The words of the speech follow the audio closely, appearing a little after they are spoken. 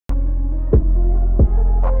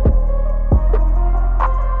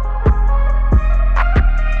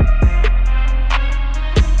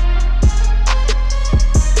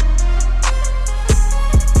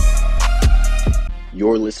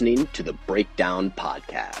listening to the Breakdown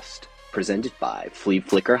Podcast, presented by Flea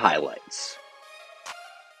Flicker Highlights.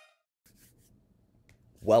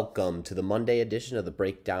 Welcome to the Monday edition of the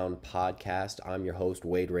Breakdown Podcast. I'm your host,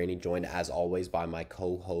 Wade Rainey, joined as always by my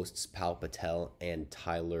co-hosts, Pal Patel and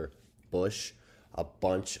Tyler Bush. A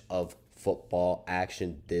bunch of football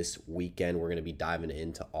action this weekend. We're going to be diving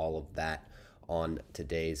into all of that on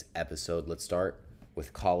today's episode. Let's start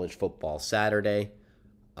with college football Saturday.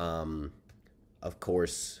 Of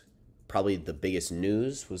course, probably the biggest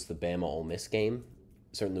news was the Bama-Ole Miss game.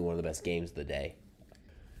 Certainly one of the best games of the day.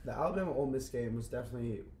 The Alabama-Ole Miss game was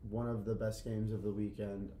definitely one of the best games of the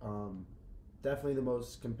weekend. Definitely the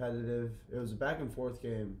most competitive. It was a back-and-forth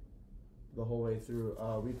game the whole way through.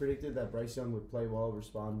 We predicted that Bryce Young would play well,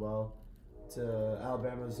 respond well to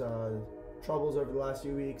Alabama's troubles over the last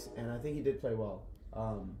few weeks, and I think he did play well.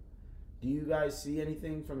 Do you guys see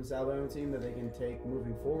anything from this Alabama team that they can take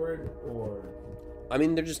moving forward, or? I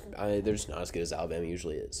mean, they're just not as good as Alabama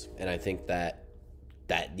usually is, and I think that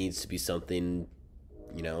needs to be something,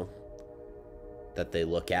 that they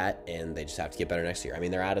look at, and they just have to get better next year. I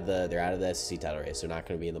mean, they're out of the SEC title race. They're not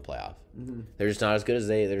going to be in the playoff. Mm-hmm. They're just not as good as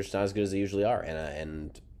they usually are,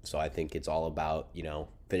 and so I think it's all about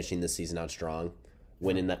finishing the season out strong,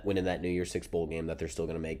 winning that New Year's Six bowl game that they're still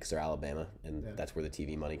going to make because they're Alabama, and that's where the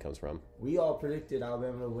TV money comes from. We all predicted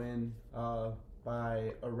Alabama to win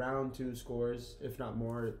by around 2 scores, if not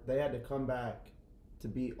more. They had to come back to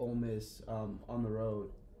beat Ole Miss on the road.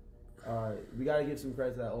 We got to give some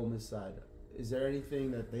credit to that Ole Miss side. Is there anything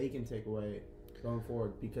that they can take away going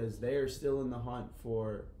forward? Because they are still in the hunt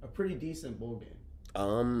for a pretty decent bowl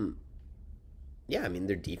game. Yeah, I mean,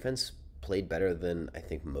 their defense played better than I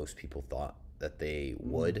think most people thought that they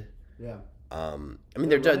would. Yeah. I mean,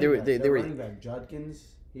 they were running back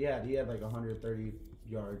Judkins. He had like 130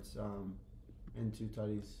 yards and 2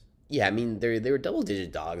 tutties. Yeah, I mean, they were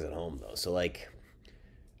double-digit dogs at home though, so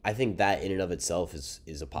I think that in and of itself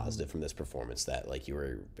is a positive from this performance, that you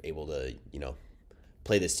were able to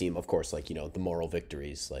play this team. Of course, the moral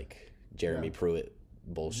victories, Jeremy Pruitt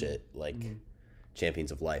bullshit,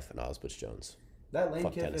 champions of life, and Oz Butch Jones. That Lane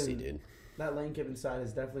Fuck Kiffin, Tennessee, dude. That Lane Kiffin side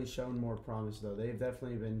has definitely shown more promise though. They've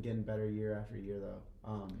definitely been getting better year after year though.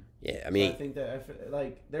 Yeah, I mean, so I think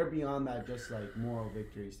that they're beyond that just moral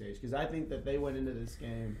victory stage, because I think that they went into this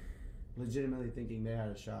game legitimately thinking they had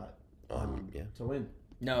a shot to win.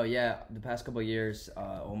 No, yeah, the past couple of years,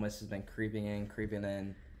 Ole Miss has been creeping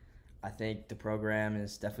in. I think the program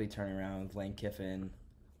is definitely turning around with Lane Kiffin.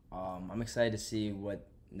 I'm excited to see what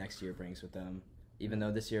next year brings with them. Even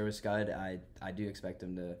though this year was good, I do expect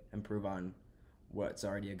them to improve on what's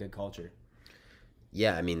already a good culture.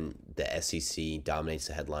 Yeah, I mean, the SEC dominates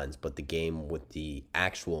the headlines, but the game with the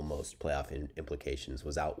actual most playoff implications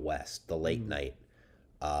was out west, the late night.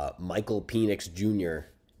 Michael Penix Jr.,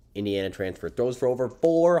 Indiana transfer, throws for over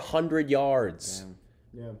 400 yards.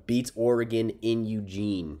 Yeah. Beats Oregon in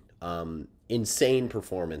Eugene. Insane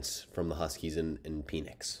performance from the Huskies in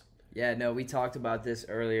Penix. Yeah, no, we talked about this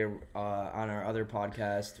earlier on our other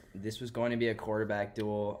podcast. This was going to be a quarterback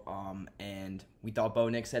duel, and we thought Bo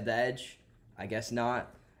Nix had the edge. I guess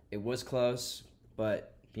not. It was close,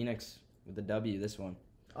 but Penix with the W this one.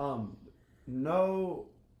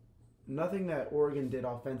 Nothing that Oregon did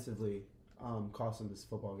offensively cost them this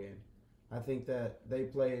football game. I think that they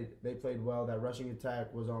played well. That rushing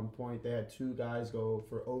attack was on point. They had 2 guys go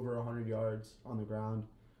for over 100 yards on the ground.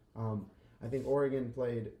 I think Oregon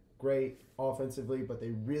played great offensively, but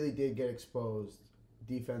they really did get exposed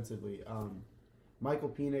defensively. Michael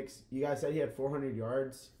Penix, you guys said he had 400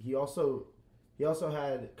 yards. He also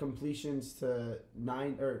had completions to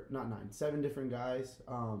 7 different guys.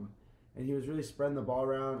 And he was really spreading the ball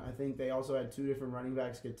around. I think they also had 2 different running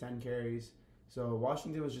backs get 10 carries. So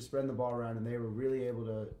Washington was just spreading the ball around, and they were really able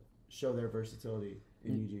to show their versatility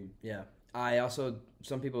in Eugene. Yeah.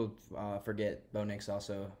 Some people forget Bo Nix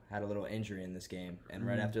also had a little injury in this game. And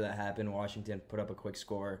right after that happened, Washington put up a quick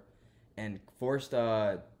score and forced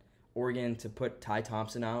Oregon to put Ty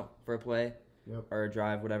Thompson out for a play or a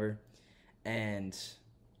drive, whatever. And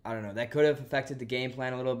I don't know. That could have affected the game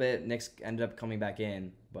plan a little bit. Nix ended up coming back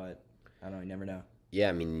in, but I don't know. You never know. Yeah,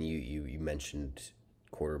 I mean, you mentioned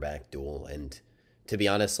quarterback duel, and to be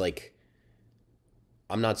honest,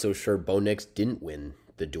 I'm not so sure Bo Nix didn't win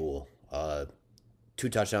the duel. 2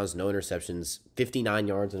 touchdowns, no interceptions, 59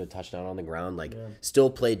 yards and a touchdown on the ground. Still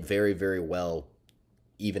played very, very well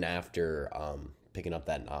even after picking up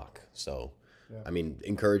that knock. So, I mean,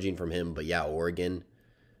 encouraging from him. But yeah, Oregon,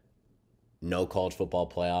 no college football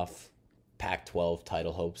playoff. Pac-12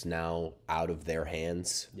 title hopes now out of their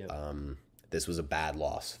hands. Yep. this was a bad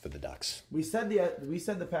loss for the Ducks. We said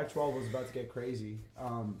the Pac-12 was about to get crazy,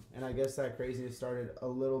 and I guess that craziness started a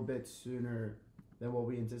little bit sooner than what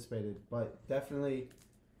we anticipated, but definitely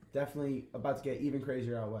about to get even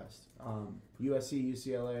crazier out west. USC,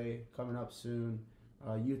 UCLA coming up soon,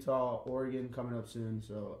 Utah, Oregon coming up soon.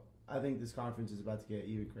 So I think this conference is about to get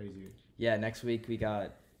even crazier. Yeah, next week we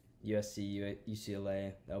got USC,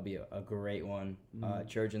 UCLA. That'll be a great one.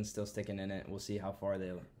 Trojans still sticking in it. We'll see how far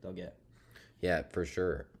they'll get. Yeah, for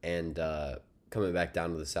sure. And coming back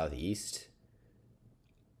down to the southeast,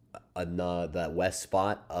 the west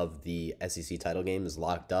spot of the SEC title game is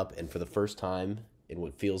locked up, and for the first time in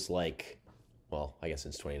what feels like, well, I guess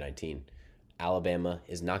since 2019, Alabama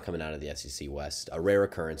is not coming out of the SEC West. A rare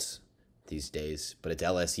occurrence these days, but it's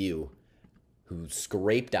LSU who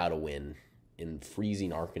scraped out a win in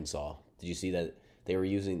freezing Arkansas. Did you see that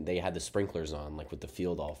they had the sprinklers on, like with the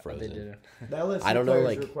field all frozen? They did. The LSU I don't know, players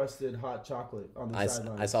like, requested hot chocolate on the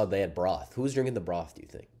sidelines. I saw they had broth. Who was drinking the broth, do you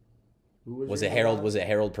think? Was it drinking Harold? that? Was it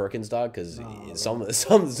Harold Perkins, dog? Because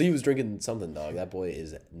he was drinking something, dog. That boy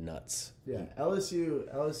is nuts. Yeah,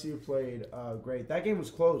 LSU played great. That game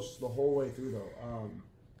was close the whole way through, though.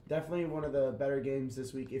 Definitely one of the better games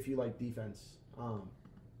this week if you like defense.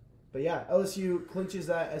 But yeah, LSU clinches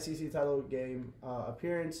that SEC title game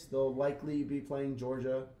appearance. They'll likely be playing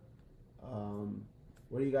Georgia.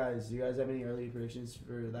 What do you guys have any early predictions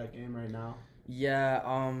for that game right now?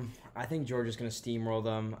 Yeah, I think Georgia's going to steamroll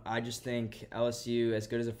them. I just think LSU, as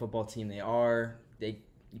good as a football team they are, you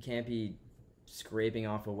can't be scraping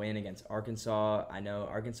off a win against Arkansas. I know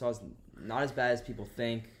Arkansas is not as bad as people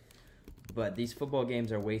think, but these football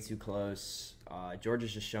games are way too close.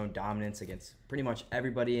 Georgia's just shown dominance against pretty much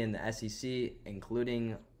everybody in the SEC,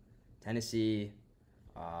 including Tennessee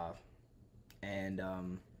and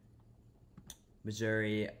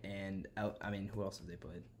Missouri, and who else have they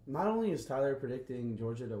played? Not only is Tyler predicting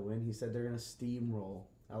Georgia to win, he said they're going to steamroll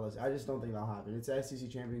LSU. I just don't think that'll happen. It's an SEC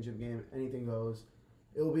championship game. Anything goes.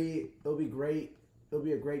 It'll be great. It'll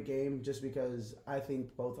be a great game just because I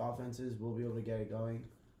think both offenses will be able to get it going.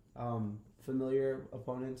 Familiar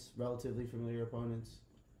opponents, relatively familiar opponents.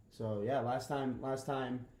 So yeah, last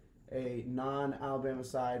time a non-Alabama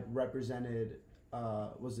side represented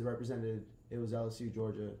it was LSU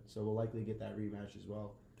Georgia. So we'll likely get that rematch as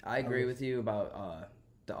well. I agree with you about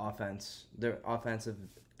the offense.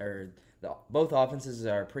 Both offenses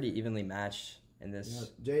are pretty evenly matched in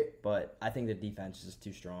this. Yeah, but I think the defense is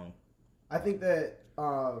too strong. I think that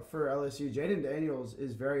for LSU, Jaden Daniels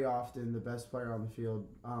is very often the best player on the field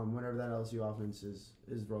whenever that LSU offense is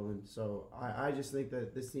rolling. So I just think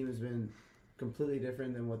that this team has been completely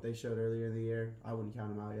different than what they showed earlier in the year. I wouldn't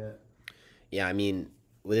count them out yet. Yeah, I mean,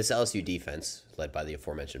 with this LSU defense led by the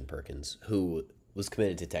aforementioned Perkins, who was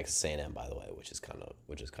committed to Texas A&M, by the way, which is kind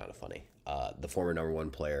of funny. The former number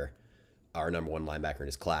one player, our number one linebacker in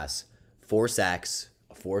his class, 4 sacks,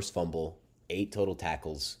 a forced fumble, 8 total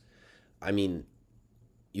tackles. I mean,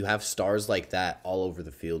 you have stars like that all over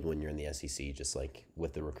the field when you're in the SEC, just like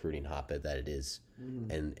with the recruiting hotbed that it is.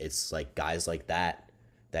 Mm-hmm. And it's like guys like that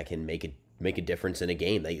can make a difference in a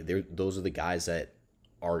game. Those are the guys that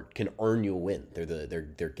can earn you a win.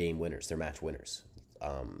 They're game winners. They're match winners.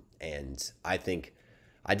 And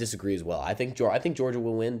I disagree as well. I think Georgia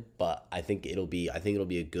will win, but I think it'll be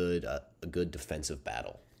a good defensive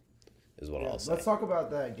battle, is what I'll say. Let's talk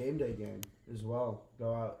about that game day game as well.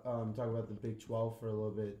 Go out, talk about the Big 12 for a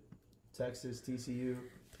little bit. Texas, TCU,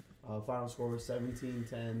 final score was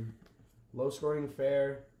 17-10. Low scoring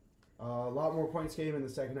affair. A lot more points came in the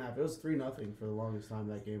second half. It was 3-0 for the longest time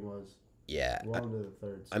that game was. Yeah. Well into the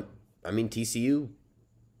third. So. TCU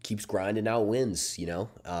keeps grinding out wins, you know.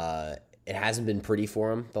 It hasn't been pretty for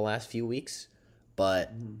them the last few weeks,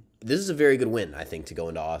 but this is a very good win, I think, to go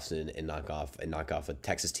into Austin and knock off a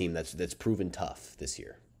Texas team that's proven tough this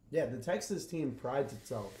year. Yeah, the Texas team prides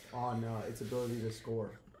itself on its ability to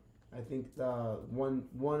score. I think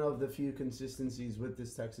one of the few consistencies with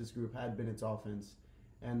this Texas group had been its offense.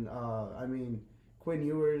 And, Quinn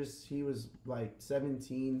Ewers, he was like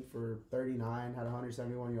 17 for 39, had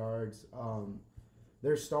 171 yards.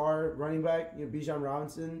 Their star running back, Bijan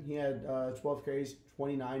Robinson, he had 12 carries,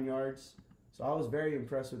 29 yards. So I was very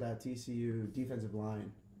impressed with that TCU defensive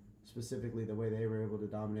line, specifically the way they were able to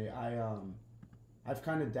dominate. I've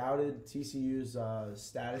kind of doubted TCU's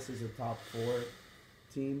status as a top 4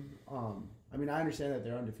 team. I understand that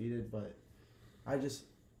they're undefeated, but I just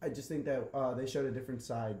think that they showed a different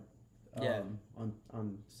side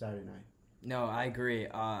on Saturday night. No, I agree.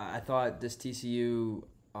 I thought this TCU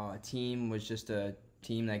team was just a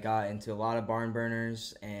team that got into a lot of barn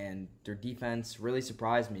burners, and their defense really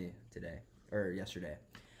surprised me yesterday.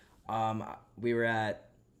 We were at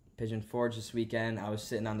Pigeon Forge this weekend. I was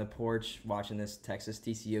sitting on the porch watching this Texas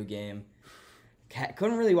TCU game.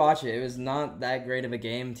 Couldn't really watch it. It was not that great of a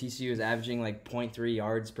game. TCU was averaging like 0.3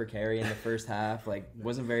 yards per carry in the first half. Like,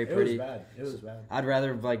 wasn't very pretty. It was bad. I'd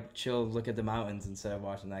rather like chill, look at the mountains instead of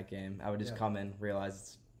watching that game. I would just come in,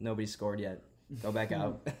 realize nobody scored yet, go back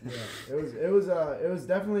out. Yeah, it was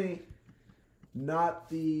definitely not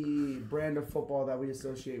the brand of football that we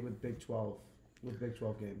associate with Big 12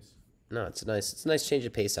 games. No, it's a nice change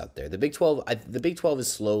of pace out there. The Big 12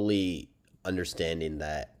 is slowly understanding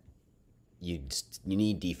that you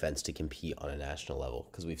need defense to compete on a national level,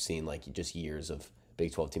 because we've seen like just years of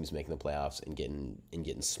Big 12 teams making the playoffs and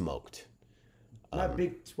getting smoked. Not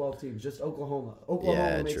Big 12 teams, just Oklahoma.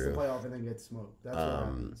 Makes the playoff and then gets smoked. That's what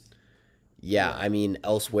happens. Yeah, I mean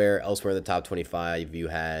elsewhere in the top 25, you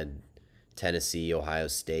had Tennessee, Ohio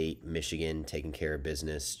State, Michigan taking care of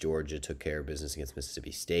business. Georgia took care of business against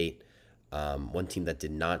Mississippi State. One team that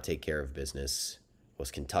did not take care of business was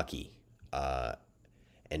Kentucky.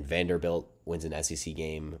 And Vanderbilt wins an SEC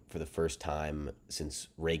game for the first time since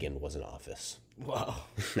Reagan was in office. Wow.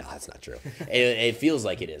 No, that's not true. It feels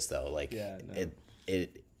like it is though. Like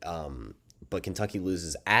but Kentucky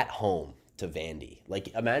loses at home to Vandy. Like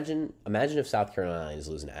imagine if South Carolina is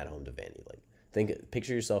losing at home to Vandy. Like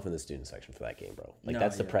picture yourself in the student section for that game, bro. Like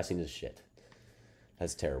that's depressing as shit.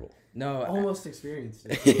 That's terrible. No, almost experienced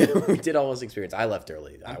it. We did almost experience. I left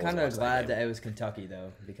early. I'm kind of glad that it was Kentucky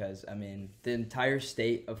though, because I mean the entire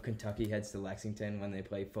state of Kentucky heads to Lexington when they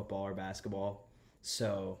play football or basketball.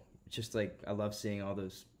 So just like I love seeing all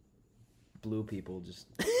those blue people just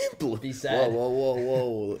be sad.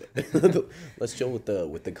 Whoa. Let's chill with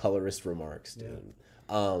the colorist remarks, dude.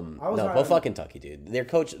 But fuck Kentucky, dude. Their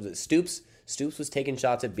coach Stoops was taking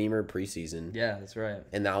shots at Beamer preseason. Yeah, that's right.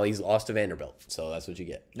 And now he's lost to Vanderbilt, so that's what you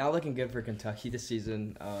get. Not looking good for Kentucky this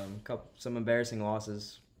season. Some embarrassing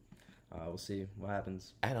losses. We'll see what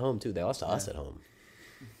happens. At home, too. They lost to us at home.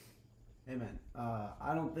 Hey, man.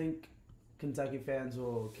 I don't think Kentucky fans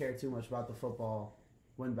will care too much about the football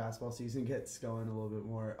when basketball season gets going a little bit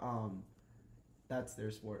more. That's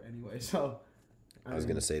their sport anyway, so... I was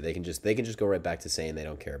gonna say they can just go right back to saying they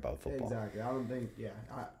don't care about football. Exactly. I don't think. Yeah.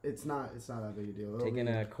 It's not that big a deal. Taking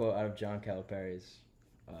a quote out of John Calipari's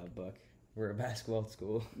book. We're a basketball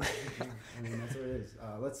school. I mean that's what it is.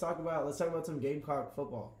 Let's talk about some Gamecock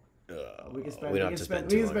football. We can spend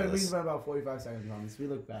about 45 seconds on this. We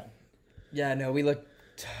look bad. Yeah. No. We look.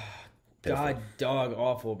 Dog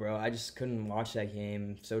awful, bro. I just couldn't watch that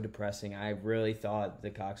game. So depressing. I really thought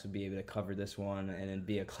the Cox would be able to cover this one and it'd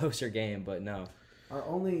be a closer game, but no. Our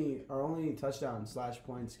only touchdown /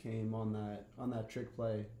 points came on that trick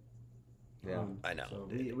play. Yeah, I know. So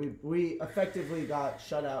we effectively got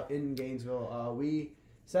shut out in Gainesville. We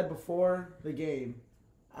said before the game,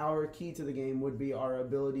 our key to the game would be our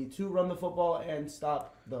ability to run the football and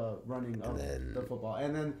stop the running of the football.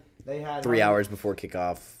 And then they had 3 hours before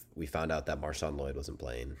kickoff, we found out that Marshawn Lloyd wasn't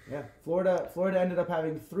playing. Yeah, Florida ended up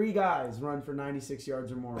having 3 guys run for 96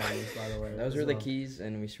 yards or more on this, by the way. Those were the keys,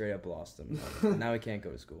 and we straight up lost them. Now we can't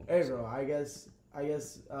go to school. Hey, bro, I guess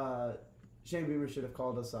Shane Beamer should have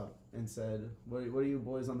called us up and said, what do you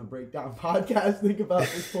boys on the Breakdown podcast think about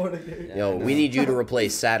this Florida game? Yo, we need you to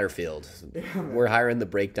replace Satterfield. Yeah, we're hiring the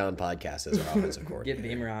Breakdown podcast as our offensive coordinator. Get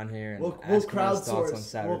Beamer on here and we'll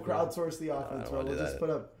crowdsource the offense. We'll just put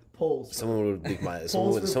up polls. Someone would leak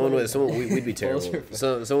we'd be terrible.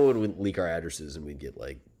 Someone would leak our addresses and we'd get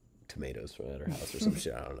like tomatoes from at our house or some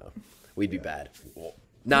shit. I don't know. We'd be bad.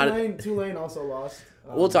 Tulane also lost.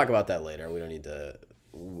 We'll talk about that later. We don't need to.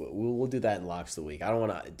 We'll do that in locks of the week. I don't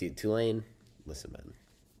want to. Dude, Tulane. Listen, man.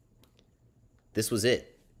 This was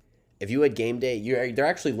it. If you had game day, they're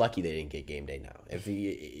actually lucky they didn't get game day now. If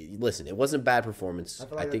you listen, it wasn't a bad performance. I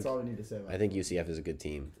feel like that's all we need to say about it. I think UCF is a good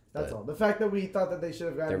team. That's all. The fact that we thought that they should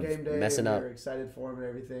have gotten game day, messing up. We were excited for them and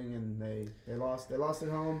everything, and they lost. They lost at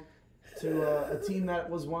home to a team that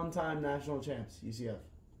was one-time national champs, UCF.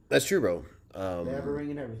 That's true, bro. They have a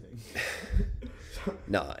ring and everything.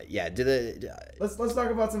 No, yeah. Let's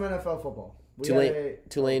talk about some NFL football.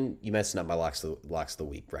 Tulane, you messing up my locks of the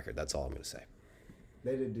week record. That's all I'm gonna say.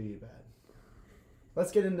 They did do you bad.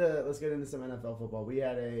 Let's get into some NFL football. We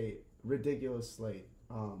had a ridiculous slate.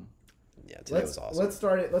 Yeah, today was awesome. Let's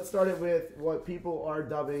start it with what people are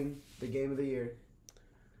dubbing the game of the year: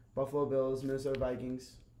 Buffalo Bills, Minnesota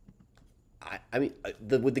Vikings. I mean,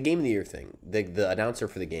 with the game of the year thing, the announcer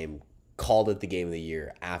for the game called it the game of the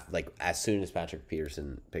year as soon as Patrick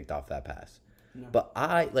Peterson picked off that pass. No. But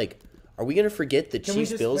are we gonna forget the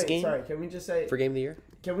Chiefs-Bills game? Sorry, can we just say for game of the year?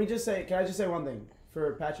 Can I just say one thing?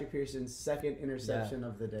 for Patrick Pearson's second interception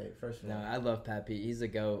of the day. First of No, all, I love Pat Pete. He's a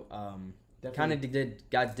GOAT. Kind Definitely. of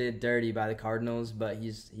got dirty by the Cardinals, but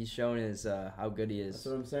he's shown his how good he is. That's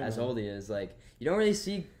what I'm saying, as man. old he is. Like, you don't really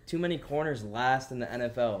see too many corners last in the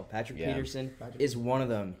NFL. Patrick Yeah. Peterson Patrick- is one of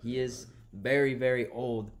them. He is very, very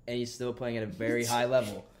old, and he's still playing at a very high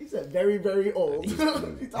level. He said very, very old. He's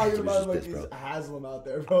talking He about was him just like pissed, he's bro. Haslam out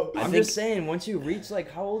there, bro. I'm just saying, once you reach, like,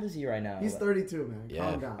 how old is he right now? He's 32, man.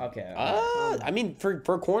 Yeah. Calm down. Okay. I mean, for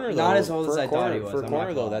a corner though, Not as old for as a I thought he corner- was, For a I'm not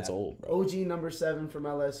corner though, gonna that's lie. old, bro. OG number 7 from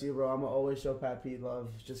LSU, bro. I'm gonna always show Pat Pete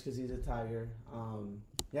love just because he's a Tiger.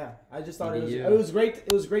 Yeah, I just thought it EBU. was great.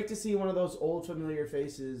 It was great to see one of those old familiar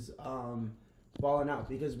faces balling out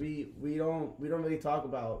because we don't really talk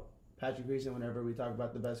about Patrick Pearson whenever we talk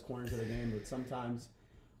about the best corners of the game, but sometimes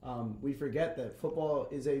we forget that football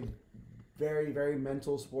is a very, very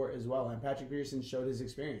mental sport as well. And Patrick Pearson showed his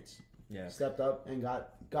experience. Yeah. Stepped up and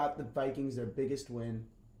got the Vikings their biggest win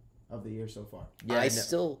of the year so far. Yeah, I know.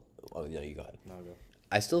 still. Oh no, you go ahead. No, go.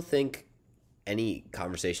 I still think any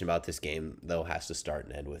conversation about this game though has to start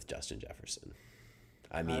and end with Justin Jefferson.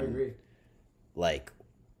 I mean, I agree. like,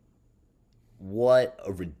 what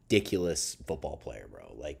a ridiculous football player,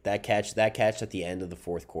 bro! Like that catch at the end of the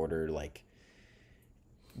fourth quarter, like.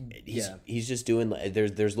 He's just doing.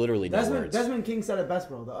 There's literally no words. Desmond King said it best,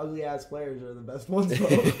 bro. The ugly ass players are the best ones,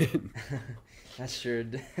 bro. That's true.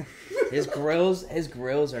 His grills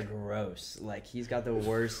are gross. Like, he's got the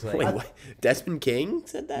worst. Like, Wait, what? Desmond King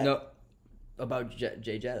said that? no, about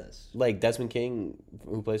JJettas. Like Desmond King,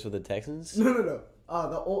 who plays for the Texans? No.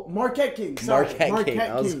 The old Marquette King. Sorry. Marquette King.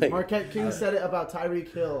 I was like- Marquette King said it about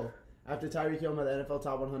Tyreek Hill after Tyreek Hill made the NFL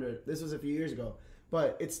Top 100. This was a few years ago.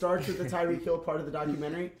 But it starts with the Tyreek Hill part of the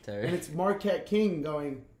documentary. And it's Marquette King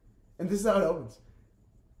going, and this is how it opens.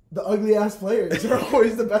 The ugly ass players are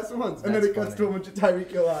always the best ones. And then it cuts to a bunch of Tyreek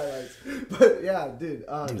Hill highlights. But yeah, dude.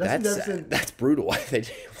 Justin Jefferson, that's brutal. Why they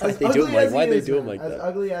as do ugly him like? as Why he they is, do him man, like as that?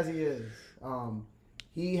 ugly as he is,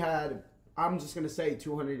 he had, I'm just going to say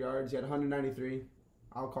 200 yards. He had 193.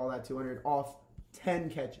 I'll call that 200 off 10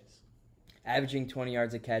 catches. Averaging 20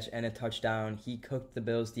 yards a catch and a touchdown. He cooked the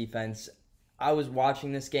Bills defense. I was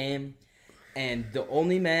watching this game, and the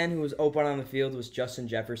only man who was open on the field was Justin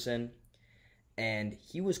Jefferson, and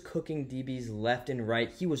he was cooking DBs left and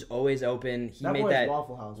right. He was always open. He That made boy's that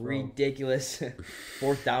Waffle House, bro. ridiculous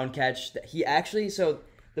fourth down catch. He actually, so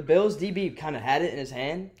the Bills DB kind of had it in his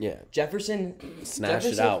hand. Yeah. Jefferson Snatched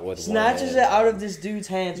it out with one snatches hand. it out of this dude's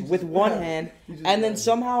hands with one hand, he just and then got it.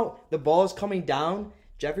 somehow the ball is coming down.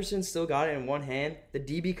 Jefferson still got it in one hand. The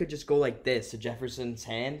DB could just go like this to Jefferson's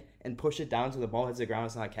hand and push it down so the ball hits the ground.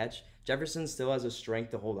 It's not a catch. Jefferson still has the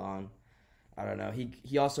strength to hold on. I don't know.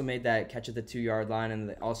 He also made that catch at the 2-yard line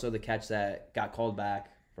and also the catch that got called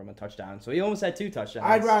back from a touchdown. So he almost had 2 touchdowns.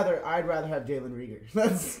 I'd rather have Jalen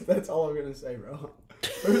Reagor. That's all I'm gonna say, bro.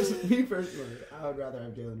 Me personally, I would rather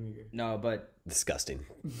have Jalen Reagor. No, but Disgusting.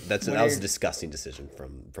 That was a disgusting decision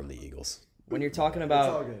from the Eagles. when you're talking all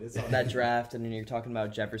about good. It's all that draft and then you're talking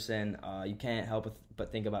about Jefferson, you can't help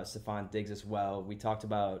but think about Stephon Diggs as well. We talked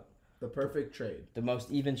about The perfect trade. the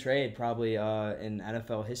most even trade probably in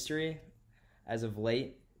NFL history as of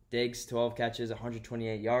late. Diggs, 12 catches,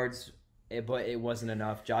 128 yards, but it wasn't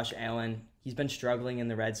enough. Josh Allen, he's been struggling in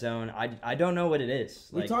the red zone. I don't know what it is.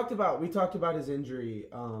 We talked about his injury.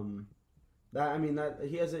 That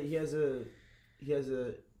he has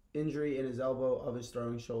a injury in his elbow of his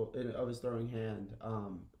throwing hand.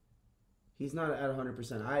 He's not at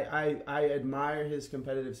 100%. I admire his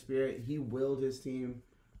competitive spirit. He willed his team.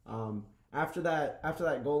 After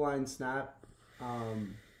that goal line snap,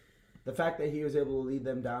 the fact that he was able to lead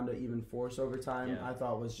them down to even force overtime, I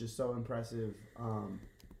thought was just so impressive.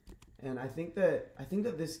 And I think that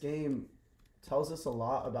this game tells us a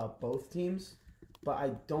lot about both teams, but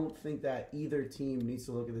I don't think that either team needs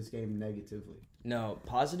to look at this game negatively. No,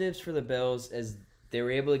 positives for the Bills is they were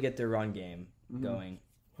able to get their run game going.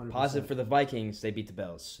 100%. Positive for the Vikings, they beat the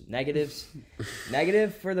Bills. Negatives,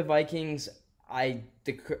 negative for the Vikings,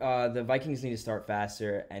 the Vikings need to start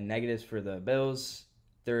faster. And negatives for the Bills,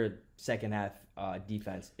 their second half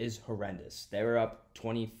defense is horrendous. They were up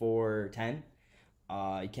 24-10.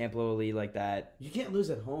 You can't blow a lead like that. You can't lose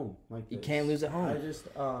at home like this. You can't lose at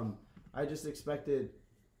home. I just expected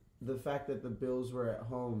the fact that the Bills were at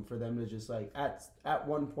home for them to just like at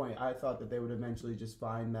one point I thought that they would eventually just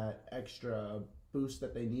find that extra boost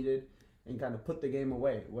that they needed and kind of put the game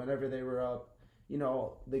away whenever they were up. You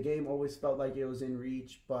know, the game always felt like it was in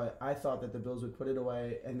reach, but I thought that the Bills would put it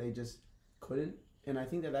away and they just couldn't. And I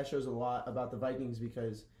think that shows a lot about the Vikings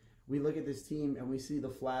because we look at this team and we see the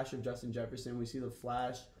flash of Justin Jefferson, we see the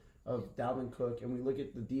flash of Dalvin Cook, and we look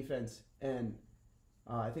at the defense and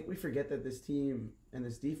I think we forget that this team and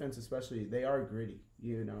this defense especially, they are gritty,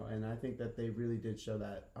 and I think that they really did show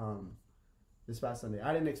that this past Sunday.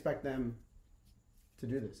 I didn't expect them to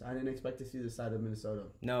do this. I didn't expect to see this side of Minnesota.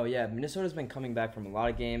 No, yeah, Minnesota's been coming back from a lot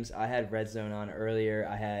of games. I had Red Zone on earlier.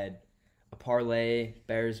 I had a parlay,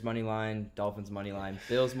 Bears money line, Dolphins money line,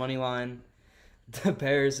 Bills money line. The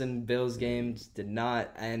Bears and Bills games did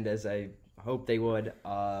not end as I hoped they would.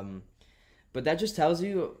 But that just tells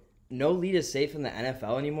you no lead is safe in the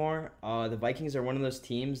NFL anymore. The Vikings are one of those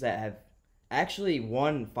teams that have actually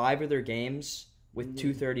won 5 of their games with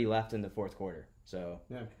 2:30 left in the fourth quarter. So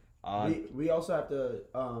yeah, we also have to,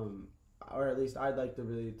 or at least I'd like to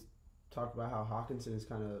really talk about how Hawkinson is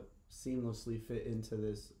kind of seamlessly fit into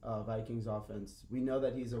this Vikings offense. We know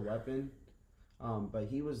that he's a weapon, but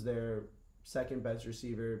he was their second best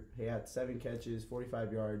receiver. He had 7 catches,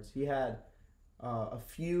 45 yards. He had a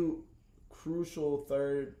few crucial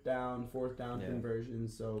third down, fourth down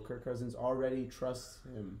conversions. So Kirk Cousins already trusts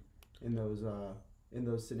him in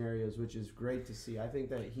those scenarios, which is great to see. I think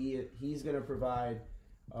that he's going to provide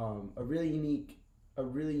a really unique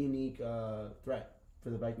threat for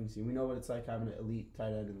the Vikings team. We know what it's like having an elite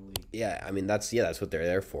tight end in the league. Yeah, I mean that's what they're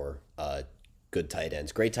there for. Good tight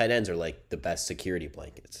ends. Great tight ends are like the best security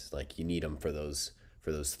blankets. Like you need them for those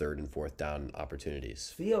third and fourth down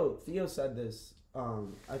opportunities. Theo said this.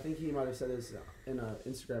 I think he might have said this in an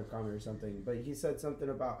Instagram comment or something, but he said something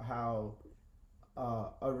about how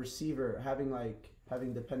a receiver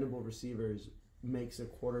having dependable receivers makes a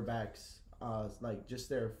quarterback's like just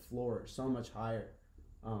their floor so much higher.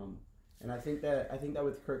 And I think that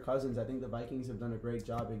with Kirk Cousins, I think the Vikings have done a great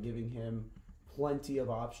job in giving him plenty of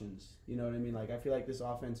options. You know what I mean? Like I feel like this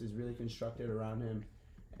offense is really constructed around him,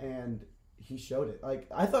 and he showed it. Like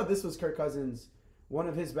I thought this was Kirk Cousins, one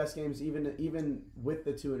of his best games, even with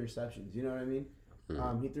the 2 interceptions. You know what I mean?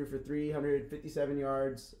 He threw for 357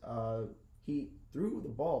 yards. He threw the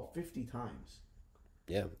ball 50 times.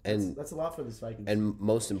 Yeah, and that's a lot for this Vikings. And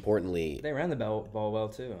most importantly, they ran the ball well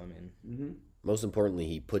too. I mean, most importantly,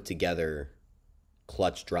 he put together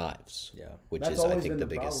clutch drives. Yeah, which is I think the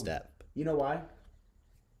biggest step. You know why?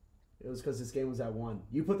 It was because this game was at 1.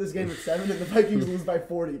 You put this game at 7 and the Vikings lose by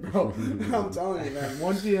 40, bro. I'm telling you, man.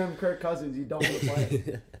 1 p.m. Kirk Cousins, you don't want to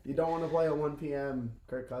play. You don't want to play at 1 p.m.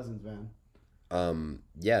 Kirk Cousins, man.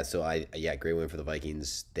 Yeah, so great win for the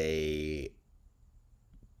Vikings. They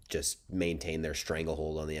just maintain their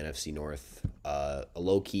stranglehold on the NFC North. A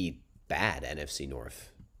low-key bad NFC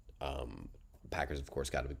North. Packers, of course,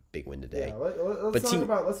 got a big win today. Yeah, let's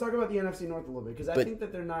talk about the NFC North a little bit, because I think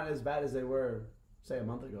that they're not as bad as they were, say, a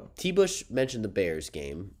month ago. T-Bush mentioned the Bears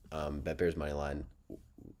game, bet Bears money line.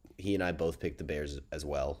 He and I both picked the Bears as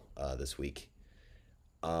well this week.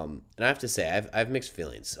 And I have to say, I have mixed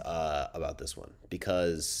feelings about this one,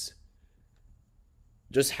 because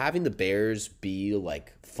just having the Bears be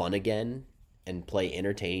like fun again and play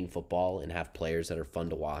entertaining football and have players that are fun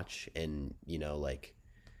to watch, and like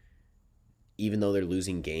even though they're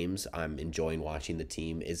losing games, I'm enjoying watching the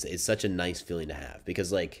team. Is such a nice feeling to have,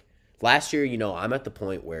 because like last year, I'm at the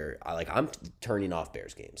point where I'm turning off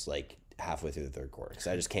Bears games like halfway through the third quarter because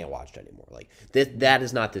I just can't watch it anymore. Like that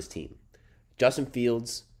is not this team. Justin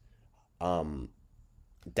Fields,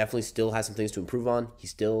 definitely still has some things to improve on. He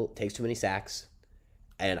still takes too many sacks,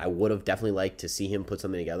 and I would have definitely liked to see him put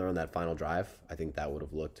something together on that final drive. I think that would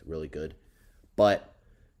have looked really good, but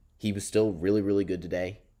he was still really, really good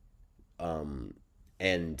today.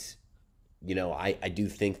 I do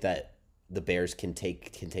think that the Bears can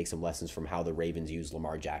take some lessons from how the Ravens use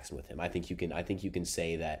Lamar Jackson with him. I think you can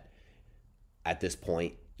say that at this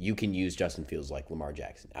point you can use Justin Fields like Lamar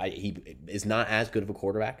Jackson. He is not as good of a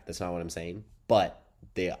quarterback. That's not what I'm saying, but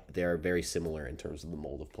they are very similar in terms of the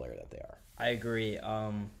mold of player that they are. I agree.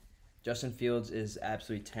 Justin Fields is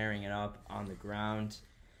absolutely tearing it up on the ground.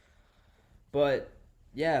 But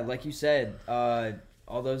yeah, like you said,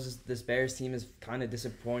 although this Bears team is kind of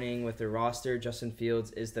disappointing with their roster, Justin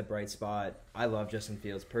Fields is the bright spot. I love Justin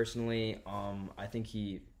Fields personally. I think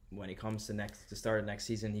when it comes to start next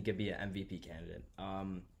season, he could be an MVP candidate.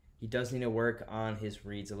 He does need to work on his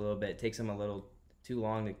reads a little bit. It takes him a little too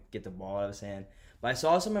long to get the ball out of his hand. But I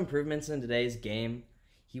saw some improvements in today's game.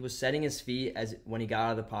 He was setting his feet as when he got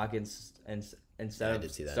out of the pockets and instead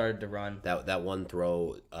of started to run. That one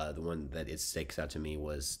throw, the one that it sticks out to me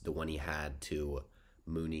was the one he had to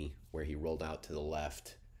Mooney, where he rolled out to the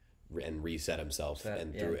left and reset himself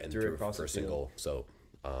and threw for a single. So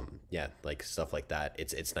like stuff like that.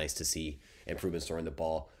 It's nice to see improvements throwing the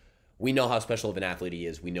ball. We know how special of an athlete he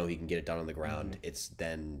is. We know he can get it done on the ground. Mm-hmm. It's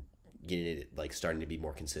then getting it like starting to be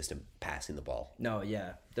more consistent passing the ball. No,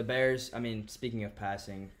 yeah. The Bears, I mean, speaking of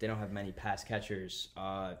passing, they don't have many pass catchers.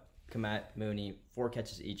 Komet, Mooney, 4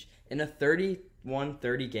 catches each. In a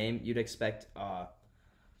 31-30 game, you'd expect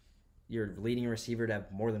your leading receiver to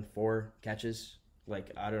have more than 4 catches.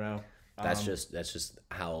 Like, I don't know. That's just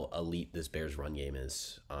how elite this Bears run game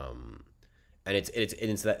is. And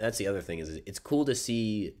that's the other thing is it's cool to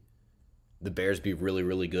see the Bears be really,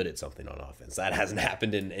 really good at something on offense. That hasn't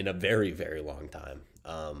happened in a very, very long time.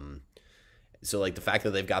 So like the fact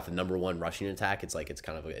that they've got the number 1 rushing attack, it's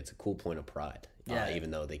a cool point of pride. Yeah. Even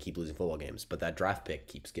though they keep losing football games, but that draft pick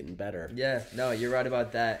keeps getting better. Yeah, no, you're right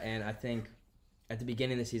about that. And I think at the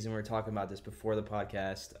beginning of the season, we were talking about this before the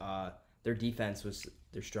podcast. Their defense was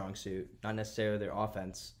their strong suit, not necessarily their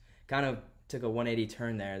offense. Kind of took a 180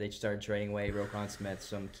 turn there. They started trading away Roquan Smith,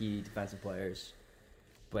 some key defensive players.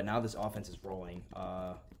 But now this offense is rolling.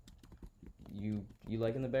 You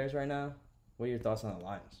liking the Bears right now? What are your thoughts on the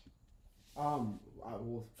Lions?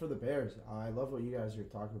 Well, for the Bears, I love what you guys are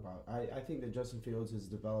talking about. I think that Justin Fields has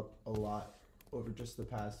developed a lot over just the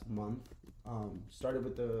past month. Started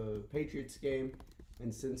with the Patriots game,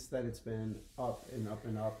 and since then it's been up and up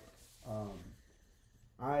and up.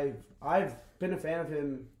 I've been a fan of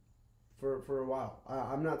him for a while.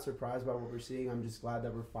 I'm not surprised by what we're seeing. I'm just glad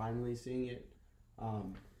that we're finally seeing it.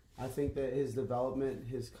 I think that his development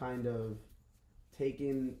has kind of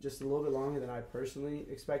taken just a little bit longer than I personally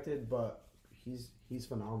expected, but he's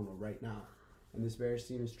phenomenal right now, and this Bears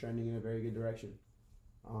team is trending in a very good direction.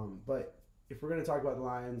 But if we're going to talk about the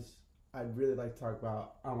Lions, I'd really like to talk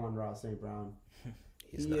about Amon-Ra St. Brown.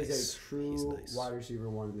 He nice. is a true wide receiver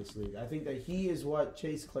 1 in this league. I think that he is what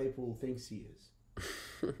Chase Claypool thinks he is.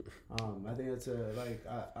 I think that's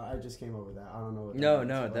I just came up with that. I don't know what that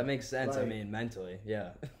means, that makes sense. Like, I mean, mentally, yeah.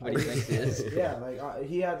 What do you think he is? Yeah,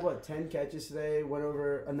 he had 10 catches today, went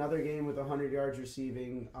over another game with 100 yards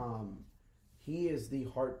receiving. He is the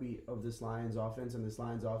heartbeat of this Lions offense, and this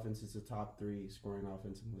Lions offense is the top 3 scoring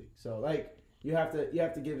offense in the league. So you have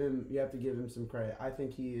to give him some credit. I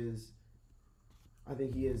think he is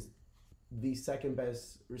the second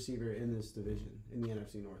best receiver in this division in the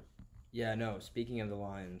NFC North. Yeah, no, speaking of the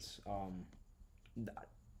Lions,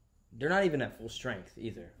 they're not even at full strength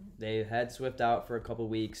either. They had Swift out for a couple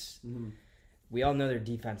weeks. Mm-hmm. We all know their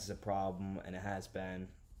defense is a problem, and it has been.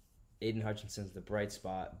 Aiden Hutchinson's the bright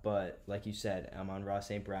spot, but like you said, Amon-Ra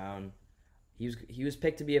St. Brown, he was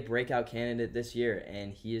picked to be a breakout candidate this year,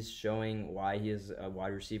 and he is showing why he is a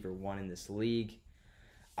wide receiver 1 in this league.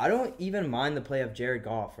 I don't even mind the play of Jared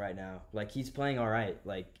Goff right now. Like, he's playing all right.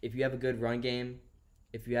 Like, if you have a good run game,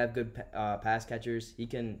 if you have good pass catchers, he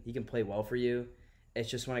can play well for you. It's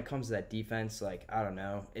just when it comes to that defense, like, I don't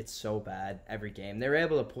know, it's so bad every game. They were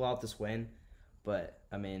able to pull out this win, but,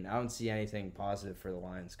 I mean, I don't see anything positive for the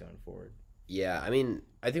Lions going forward. Yeah, I mean,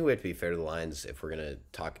 I think we have to be fair to the Lions if we're going to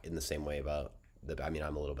talk in the same way about I'm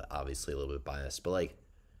obviously a little bit biased, but, like,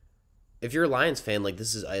 if you're a Lions fan, like,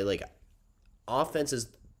 offense is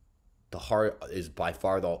by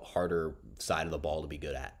far the harder side of the ball to be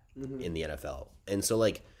good at in the NFL. And so,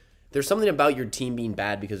 like, there's something about your team being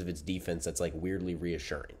bad because of its defense that's, like, weirdly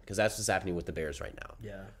reassuring, because that's what's happening with the Bears right now.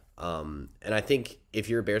 Yeah. And I think if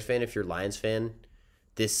you're a Bears fan, if you're a Lions fan,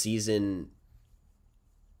 this season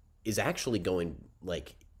is actually going,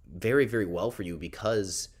 like, very, very well for you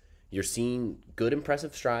because you're seeing good,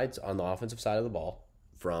 impressive strides on the offensive side of the ball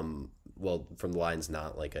from the Lions,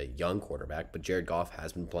 not like a young quarterback, but Jared Goff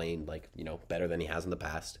has been playing, like, better than he has in the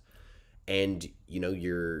past. And,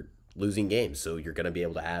 you're losing games, so you're going to be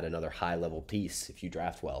able to add another high-level piece if you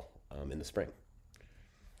draft well in the spring.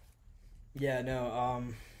 Yeah, no,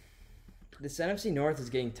 this NFC North is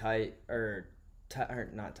getting tight, or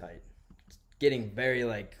not tight. It's getting very,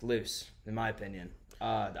 like, loose, in my opinion.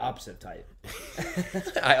 The opposite of tight.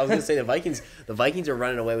 I was going to say the Vikings are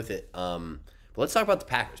running away with it. But let's talk about the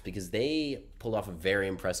Packers, because they pulled off a very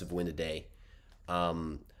impressive win today.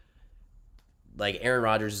 Like, Aaron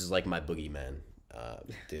Rodgers is like my boogeyman,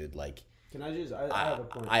 dude. Like, can I just? I have a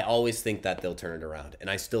point. I always think that they'll turn it around, and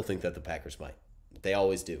I still think that the Packers might. They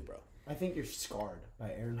always do, bro. I think you're scarred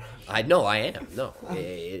by Aaron Rodgers. I know I am. No,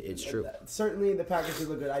 it's true. Certainly, the Packers did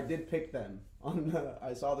look good. I did pick them on.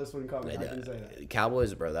 I saw this one coming. I can say that.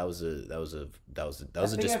 Cowboys, bro. That was a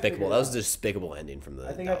despicable ending from the.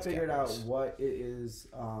 I think Dallas I figured Cowboys. out what it is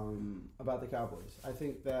about the Cowboys. I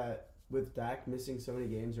think that with Dak missing so many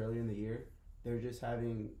games early in the year, they're just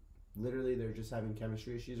having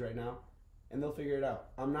chemistry issues right now, and they'll figure it out.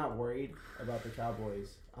 I'm not worried about the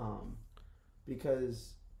Cowboys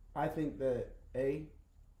because I think that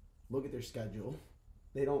look at their schedule.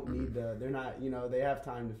 They don't need they're not, they have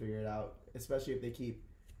time to figure it out, especially if they keep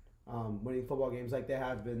winning football games like they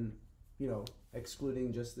have been,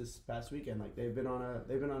 excluding just this past weekend. Like they've been on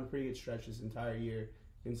a pretty good stretch this entire year,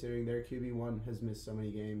 considering their QB1 has missed so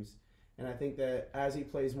many games. And I think that as he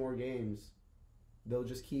plays more games, they'll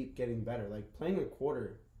just keep getting better. Like playing a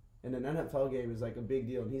quarter in an NFL game is like a big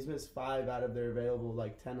deal. And he's missed 5 out of their available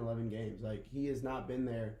 10, 11 games. Like he has not been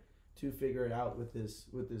there to figure it out with this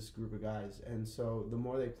group of guys. And so the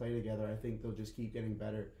more they play together, I think they'll just keep getting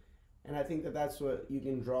better. And I think that that's what you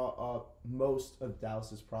can draw up most of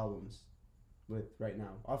Dallas's problems with right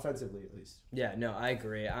now, offensively at least. Yeah, no, I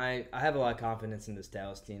agree. I have a lot of confidence in this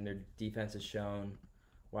Dallas team. Their defense has shown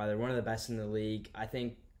why they're one of the best in the league. I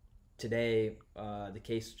think today the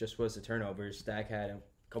case just was the turnovers. Dak had a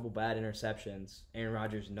couple bad interceptions. Aaron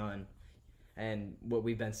Rodgers, none. And what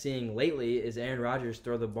we've been seeing lately is Aaron Rodgers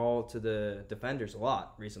throw the ball to the defenders a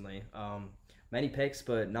lot recently. Many picks,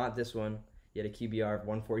 but not this one. He had a QBR of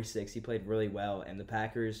 146. He played really well, and the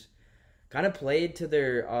Packers kind of played to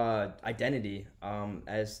their identity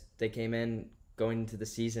as they came in going into the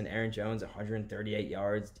season. Aaron Jones, 138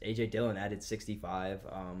 yards. A.J. Dillon added 65.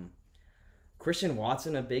 Christian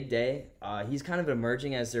Watson, a big day. He's kind of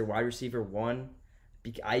emerging as their wide receiver 1.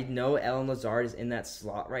 I know Allen Lazard is in that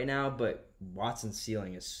slot right now, but Watson's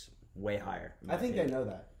ceiling is way higher. I think they know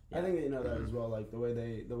that. Yeah. I think they know that as well. Like the way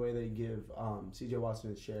they give C.J. Watson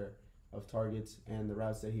his share of targets and the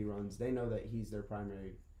routes that he runs, they know that he's their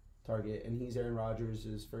primary target, and he's Aaron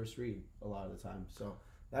Rodgers' first read a lot of the time. So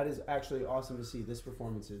that is actually awesome to see this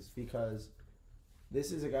performances, because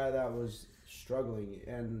this is a guy that was struggling,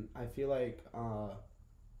 and I feel like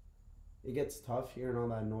it gets tough hearing all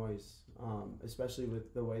that noise, especially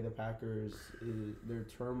with the way the Packers, their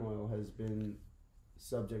turmoil has been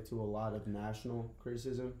subject to a lot of national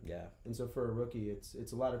criticism. Yeah. And so for a rookie,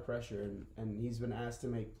 it's a lot of pressure, and he's been asked to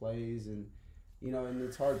make plays, and and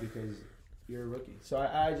it's hard because you're a rookie. So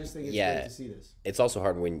I just think it's great to see this. It's also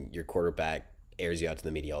hard when your quarterback airs you out to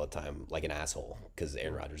the media all the time like an asshole because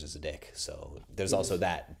Aaron Rodgers is a dick. So there's also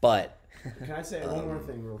that. But can I say one more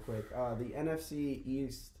thing real quick? The NFC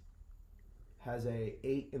East has a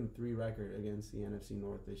 8-3 record against the NFC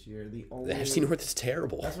North this year. The NFC North is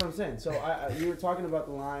terrible. That's what I'm saying. So you were talking about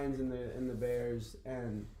the Lions and the Bears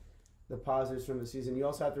and the positives from the season. You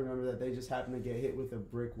also have to remember that they just happen to get hit with a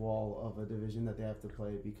brick wall of a division that they have to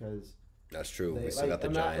play because that's true. We still got the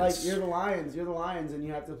Giants. Like you're the Lions, and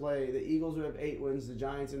you have to play the Eagles, who have 8 wins, the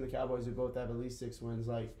Giants and the Cowboys, who both have at least 6 wins.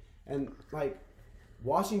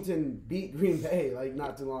 Washington beat Green Bay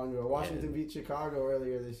not too long ago. Washington beat Chicago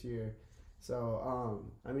earlier this year. So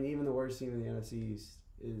even the worst team in the NFC East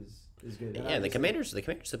is good. And the Commanders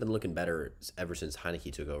have been looking better ever since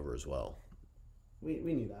Heineke took over as well. We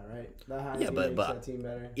knew that, right? That Heineke makes that team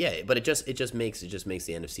better. Yeah, but it just makes the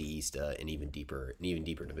NFC East an even deeper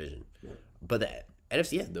division. Yeah. But the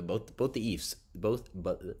NFC, both the Easts, both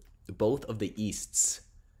of the Easts,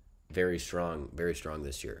 very strong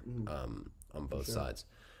this year. On both sides.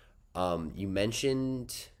 You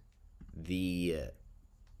mentioned the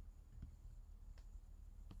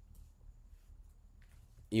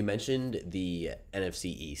NFC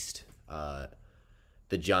East,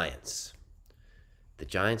 the Giants. The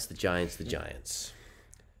Giants.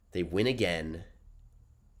 They win again,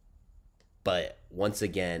 but once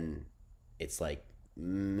again, it's like,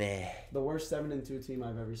 meh. The worst 7-2 team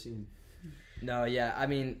I've ever seen. No, yeah,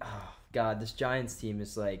 God, this Giants team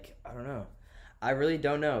is I don't know. I really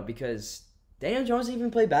don't know, because Daniel Jones didn't even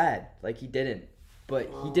play bad. He didn't. But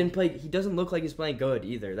he didn't play. He doesn't look like he's playing good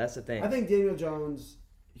either. That's the thing. I think Daniel Jones,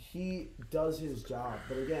 he does his job.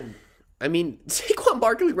 But again, Saquon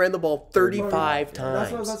Barkley ran the ball 35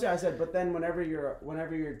 times. That's what I said. But then whenever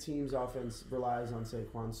your team's offense relies on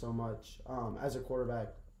Saquon so much, as a quarterback,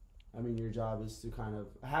 your job is to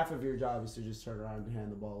half of your job is to just turn around and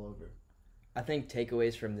hand the ball over. I think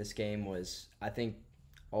takeaways from this game was,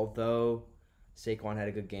 although Saquon had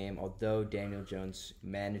a good game, although Daniel Jones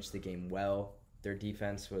managed the game well, their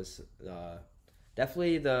defense was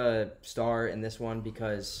definitely the star in this one,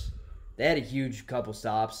 because they had a huge couple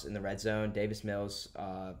stops in the red zone. Davis Mills,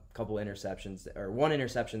 couple interceptions, or one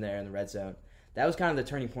interception there in the red zone. That was kind of the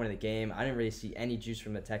turning point of the game. I didn't really see any juice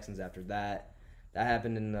from the Texans after that. That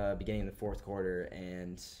happened in the beginning of the fourth quarter,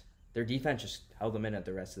 and their defense just held them in at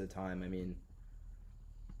the rest of the time.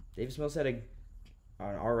 Davis Mills had an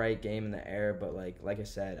all right game in the air, but like I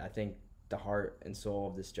said, I think the heart and soul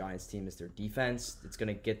of this Giants team is their defense. It's going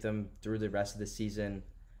to get them through the rest of the season.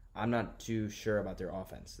 I'm not too sure about their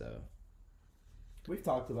offense, though. We've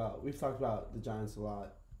talked about the Giants a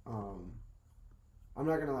lot. I'm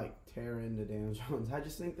not gonna tear into Daniel Jones. I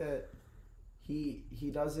just think that he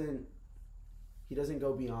he doesn't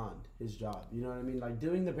go beyond his job. You know what I mean? Like,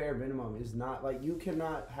 doing the bare minimum is not, like, you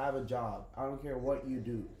cannot have a job, I don't care what you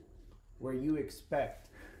do, where you expect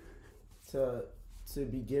to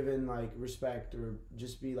be given, like, respect or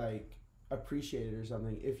just be, like, appreciated or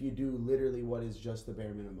something if you do literally what is just the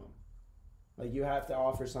bare minimum. Like, you have to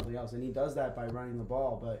offer something else, and he does that by running the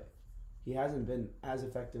ball, but he hasn't been as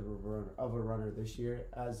effective of a runner this year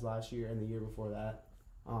as last year and the year before that.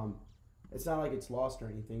 It's not like it's lost or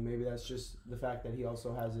anything. Maybe that's just the fact that he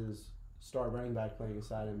also has his star running back playing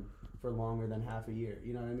beside him for longer than half a year.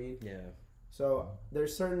 You know what I mean? Yeah. So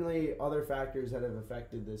there's certainly other factors that have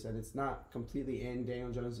affected this, and it's not completely in Daniel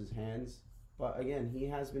Jones' hands. But again, he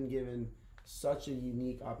has been given such a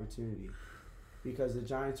unique opportunity because the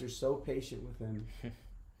Giants are so patient with him.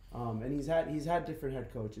 And he's had different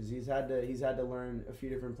head coaches. He's had to learn a few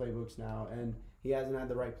different playbooks now, and he hasn't had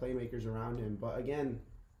the right playmakers around him. But again,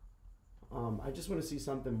 I just want to see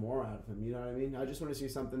something more out of him. You know what I mean? I just want to see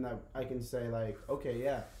something that I can say, like, okay,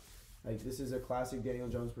 yeah, like, this is a classic Daniel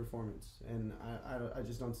Jones performance, and I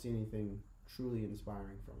just don't see anything truly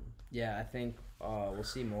inspiring from him. Yeah, I think we'll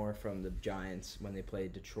see more from the Giants when they play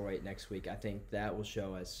Detroit next week. I think that will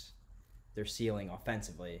show us their ceiling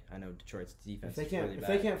offensively. I know Detroit's defense is really bad. If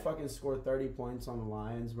they can't fucking score 30 points on the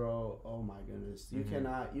Lions, bro, oh my goodness. You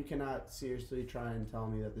cannot seriously try and tell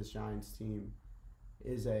me that this Giants team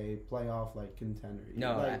is a playoff, like, contender.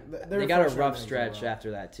 No, like, they got a rough stretch after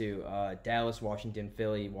that too. Dallas, Washington,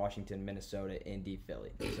 Philly, Washington, Minnesota, Indy, Philly.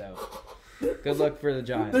 So good luck for the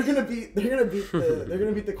Giants. They're gonna beat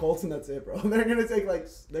the Colts, and that's it, bro. They're gonna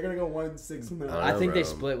go 1-6. I think they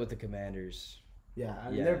split with the Commanders. Yeah,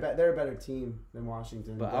 I mean, they're a better team than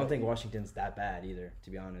Washington. But I don't think Washington's that bad either,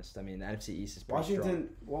 to be honest. I mean, the NFC East is pretty strong.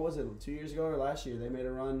 What was it, 2 years ago or last year? They made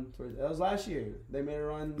a run. That was last year. They made a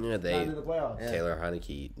run down to the playoffs. Yeah. Taylor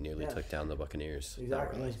Heineke nearly took down the Buccaneers.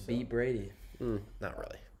 Exactly. Really. Beat Brady. Not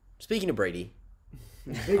really. Speaking of Brady,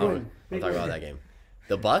 Big win. I'll talk about that game.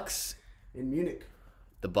 The Bucs in Munich.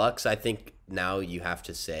 The Bucs, I think now you have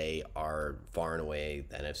to say, are far and away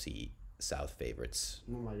the NFC South favorites.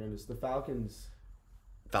 Oh my goodness, the Falcons,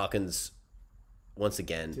 once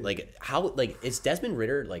again, Dude. is Desmond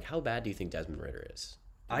Ridder, how bad do you think Desmond Ridder is?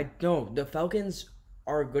 I know the Falcons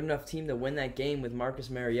are a good enough team to win that game with Marcus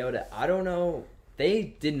Mariota. I don't know.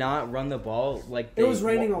 They did not run the ball like they it was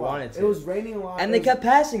raining a lot. wanted to. It was raining a lot, and they kept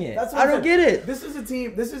passing it. I don't get it. This is a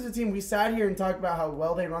team. We sat here and talked about how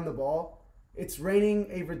well they run the ball. It's raining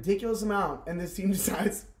a ridiculous amount, and this team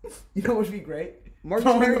decides, you know what would be great?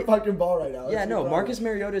 Throwing the fucking ball right now. Yeah, no, Marcus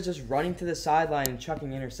Mariota is just running to the sideline and chucking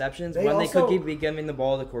interceptions they could be giving the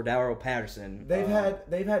ball to Cordero Patterson. They've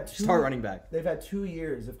had two start running back. They've had 2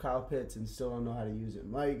 years of Kyle Pitts and still don't know how to use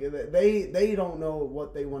him. Like, they don't know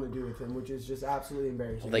what they want to do with him, which is just absolutely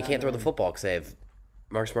embarrassing. Well, they can't throw the football because they have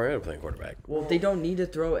Marcus Mariota playing quarterback. Well, they don't need to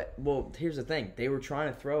throw it. Well, here's the thing: they were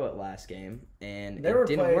trying to throw it last game, and it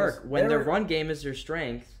didn't work. When their run game is their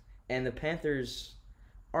strength, and the Panthers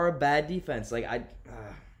are a bad defense. Like, I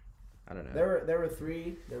don't know. There were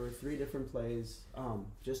three different plays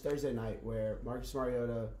just Thursday night where Marcus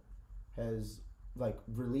Mariota has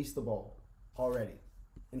released the ball already,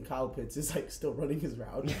 and Kyle Pitts is still running his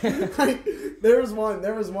route. There was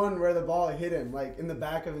one where the ball hit him in the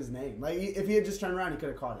back of his name. If he had just turned around, he could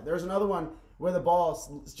have caught it. There was another one where the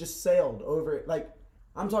ball just sailed over it.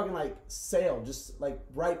 I'm talking sailed, just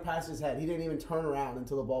right past his head. He didn't even turn around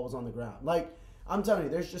until the ball was on the ground. I'm telling you,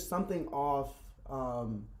 there's just something off.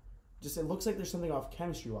 It looks like there's something off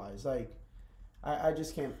chemistry-wise. I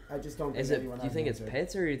just can't. I just don't think anyone. Do you think it's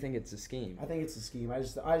Pitts or do you think it's a scheme? I think it's a scheme. I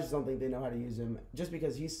just don't think they know how to use him. Just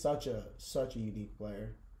because he's such a unique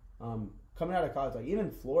player. Coming out of college, even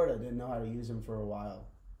Florida didn't know how to use him for a while.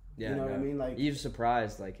 Yeah, you know what I mean. He was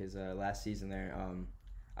surprised his last season there.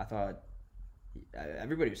 I thought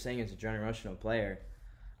everybody was saying he's a generational player.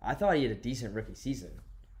 I thought he had a decent rookie season.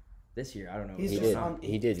 This year, I don't know.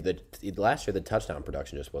 He did. Last year, the touchdown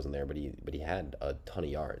production just wasn't there, but he had a ton of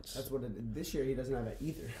yards. That's what this year he doesn't have it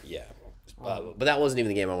either. Yeah, but that wasn't even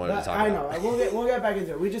the game I wanted to talk about. I know. We'll get back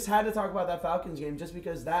into it. We just had to talk about that Falcons game just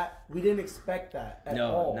because we didn't expect that at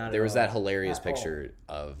all. Not there at was all. that hilarious picture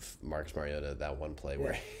of Marcus Mariota, that one play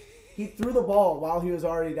where he threw the ball while he was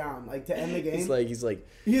already down, to end the game.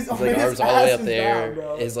 He's arms all the way up there.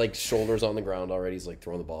 Down, his shoulders on the ground already. He's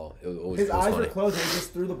throwing the ball. His eyes were closed. And he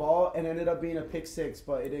just threw the ball and ended up being a pick six,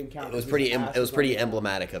 but it didn't count. It was pretty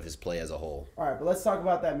emblematic of his play as a whole. All right, but let's talk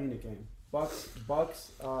about that Munich game.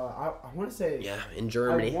 Bucs. I want to say in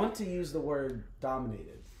Germany. I want to use the word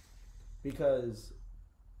dominated because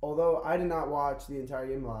although I did not watch the entire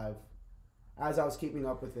game live, as I was keeping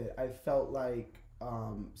up with it, I felt like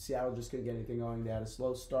Seattle just couldn't get anything going. They had a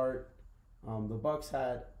slow start. The Bucs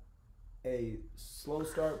had a slow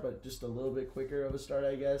start, but just a little bit quicker of a start,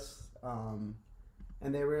 I guess. And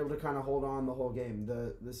they were able to kind of hold on the whole game.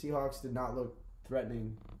 The Seahawks did not look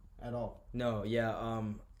threatening at all. No, yeah.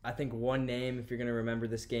 I think one name, if you're going to remember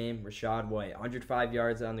this game, Rachaad White. 105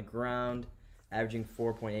 yards on the ground, averaging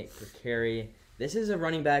 4.8 per carry. This is a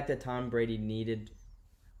running back that Tom Brady needed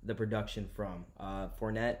the production from.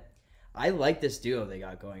 Fournette. I like this duo they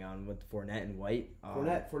got going on with Fournette and White.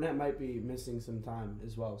 Fournette might be missing some time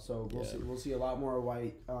as well, so we'll see a lot more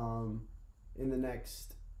White in the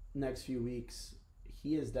next few weeks.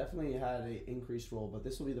 He has definitely had an increased role, but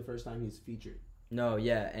this will be the first time he's featured. No,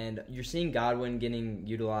 yeah, and you're seeing Godwin getting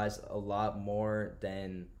utilized a lot more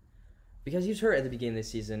than because he was hurt at the beginning of the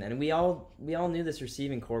season, and we all knew this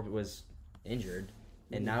receiving corps was injured,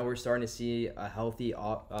 and now we're starting to see a healthy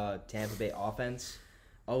Tampa Bay offense.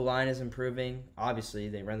 O-line is improving. Obviously,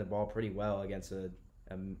 they ran the ball pretty well against a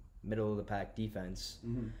middle-of-the-pack defense.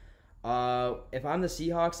 Mm-hmm. If I'm the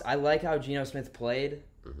Seahawks, I like how Geno Smith played.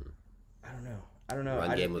 Mm-hmm. I don't know.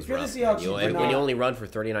 Run game was If you're the rough. Seahawks, When you only run for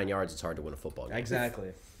 39 yards, it's hard to win a football game.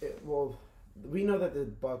 Exactly. Well, we know that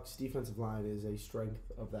the Bucs' defensive line is a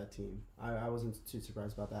strength of that team. I wasn't too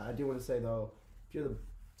surprised about that. I do want to say, though, if you're the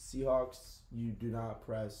Seahawks, you do not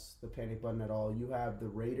press the panic button at all. You have the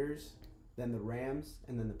Raiders, then the Rams,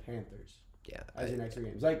 and then the Panthers. Yeah, as your next 3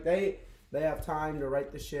 games. Like they have time to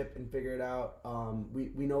right the ship and figure it out.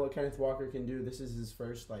 We know what Kenneth Walker can do. This is his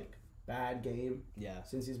first bad game. Yeah.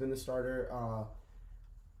 Since he's been the starter.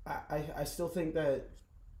 I still think that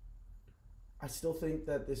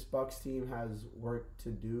this Bucs team has work to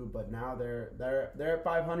do, but now they're at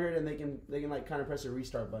 500 and they can kind of press a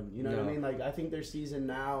restart button. You know what I mean? I think their season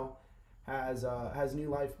now has new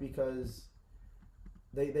life because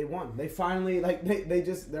they won. They finally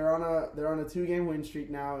they're on a 2-game win streak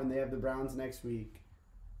now, and they have the Browns next week.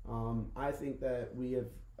 I think that we have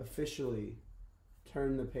officially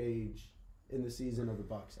turned the page in the season of the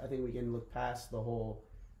Bucs. I think we can look past the whole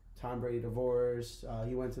Tom Brady divorce.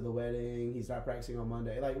 He went to the wedding. He's not practicing on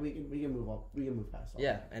Monday. We can move on. We can move past all.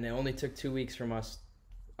 Yeah, and it only took 2 weeks from us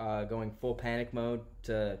going full panic mode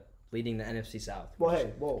to leading the NFC South.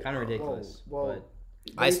 Well, kind of ridiculous. Well,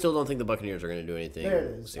 I still don't think the Buccaneers are going to do anything. There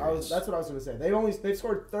it is. That's what I was going to say. They've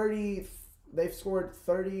scored 30. They've scored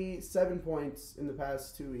 37 points in the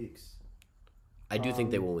past 2 weeks. I do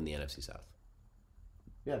think they will win the NFC South.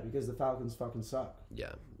 Yeah, because the Falcons fucking suck.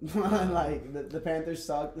 Yeah. The Panthers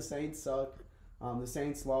suck. The Saints suck. The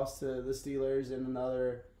Saints lost to the Steelers in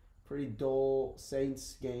another pretty dull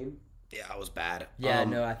Saints game. Yeah, it was bad. Yeah,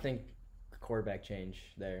 I think a quarterback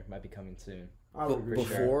change there might be coming soon.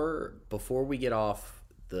 Before we get off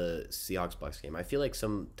the Seahawks-Bucs game, I feel like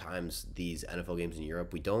sometimes these NFL games in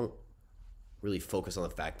Europe, we don't really focus on the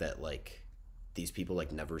fact that these people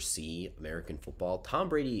never see American football. Tom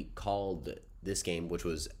Brady called this game, which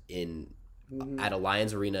was at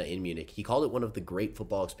Allianz Arena in Munich. He called it one of the great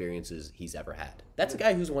football experiences he's ever had. That's a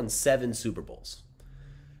guy who's won 7 Super Bowls.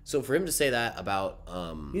 So for him to say that about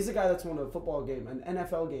he's a guy that's won a football game, an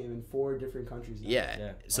NFL game in 4 different countries now.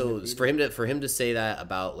 Yeah. So for him to say that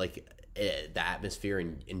about the atmosphere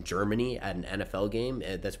in Germany at an NFL game,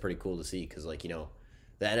 that's pretty cool to see because the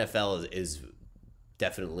NFL is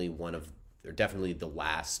definitely definitely the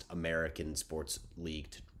last American sports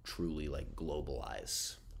league to truly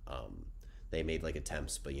globalize. They made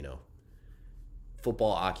attempts, but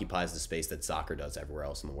football occupies the space that soccer does everywhere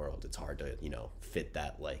else in the world. It's hard to fit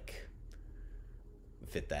that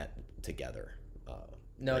together.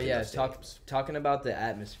 Talking about the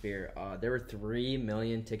atmosphere, there were 3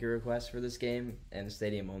 million ticket requests for this game, and the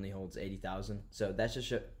stadium only holds 80,000. So that's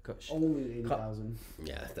just only 80,000.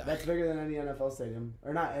 Yeah, that's bigger than any NFL stadium,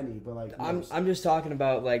 or not any, but I'm just talking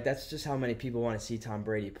about that's just how many people want to see Tom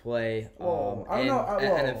Brady play. I don't know.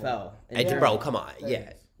 NFL. Bro, come on,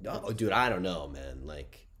 yeah. Oh, dude, I don't know, man.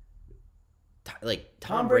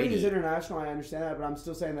 Tom Brady is international. I understand that, but I'm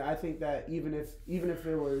still saying that I think that even if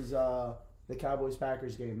it was the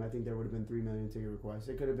Cowboys-Packers game, I think there would have been 3 million ticket requests.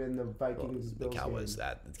 It could have been the Vikings-Bills the Cowboys.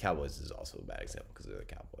 game. The Cowboys is also a bad example because they're the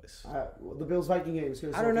Cowboys. The Bills-Viking games.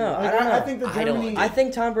 I don't know. I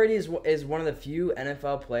think Tom Brady is one of the few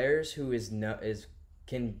NFL players who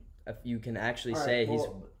you can actually say he's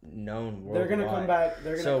known worldwide. They're going to come back.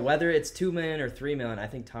 So whether it's 2 million or 3 million, I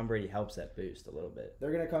think Tom Brady helps that boost a little bit.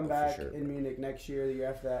 They're going to come back in Munich next year, the year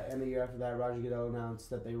after that, and the year after that. Roger Goodell announced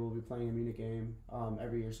that they will be playing a Munich game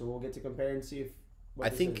every year. So we'll get to compare and see if. I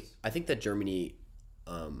think that Germany,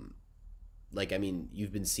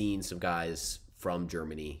 you've been seeing some guys from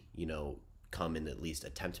Germany, come and at least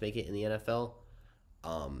attempt to make it in the NFL.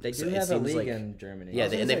 They do have a league in Germany. Yeah,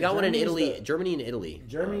 and they've got one in Italy. Germany and Italy.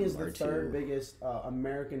 Germany is the third biggest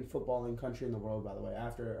American footballing country in the world, by the way,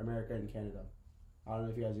 after America and Canada. I don't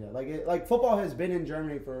know if you guys know that. Like football has been in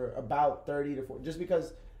Germany for about 30 to 40, just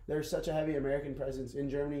because there's such a heavy American presence in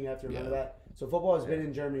Germany. You have to remember that. So football has been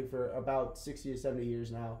in Germany for about 60 to 70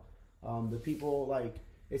 years now. The people, like,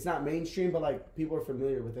 it's not mainstream, but like people are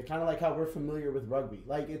familiar with it. Kind of like how we're familiar with rugby.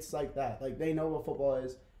 Like, it's like that. Like, they know what football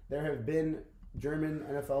is. There have been German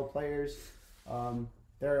NFL players.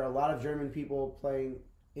 There are a lot of German people playing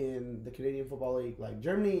in the Canadian Football League. Like,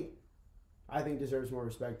 Germany, I think, deserves more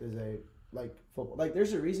respect as a football. Like,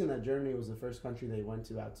 there's a reason that Germany was the first country they went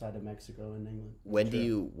to outside of Mexico and England. When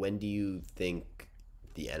do you think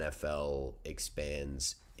the NFL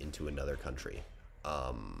expands into another country?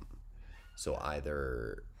 So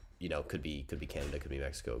either, could be Canada, could be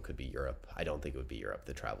Mexico, could be Europe. I don't think it would be Europe.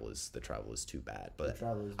 The travel is too bad. But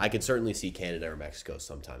I could certainly see Canada or Mexico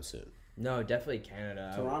sometime soon. No, definitely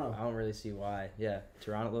Canada. Toronto. I don't really see why. Yeah,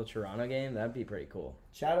 little Toronto game, that'd be pretty cool.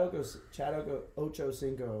 Chad Ochocinco,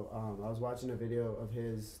 I was watching a video of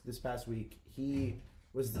his this past week. He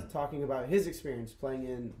was talking about his experience playing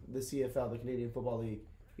in the CFL, the Canadian Football League.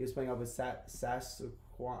 He was playing up with Saskatchewan.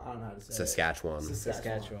 I don't know how to say Saskatchewan.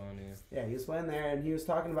 Yeah, he was playing there, and he was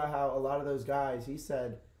talking about how a lot of those guys, he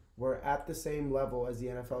said, were at the same level as the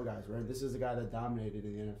NFL guys. Right? This is a guy that dominated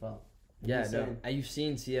in the NFL. Yeah, you've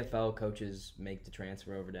seen CFL coaches make the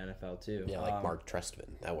transfer over to NFL too. Yeah, like Mark Trestman.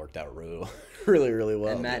 That worked out really, really, really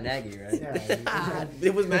well. And Matt Nagy, right? Yeah.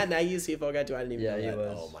 It was Matt Nagy, CFL guy too. I didn't even know that. He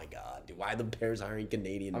was. Oh my god, dude! Why are the Bears hiring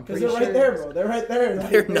Canadian? Because they're right there, bro. They're right there.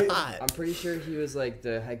 They're not. I'm pretty sure he was like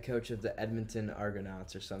the head coach of the Edmonton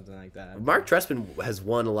Argonauts or something like that. Mark Trestman has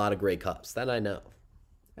won a lot of Grey Cups. That I know.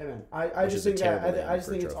 Hey man, I just think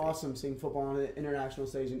it's awesome seeing football on the international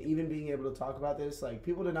stage and even being able to talk about this. Like,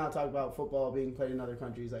 people did not talk about football being played in other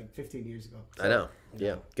countries like 15 years ago. So, I know.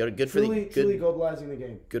 Yeah, good for truly globalizing the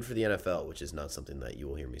game. Good for the NFL, which is not something that you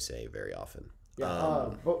will hear me say very often.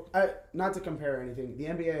 Yeah, but not to compare anything. The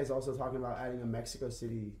NBA is also talking about adding a Mexico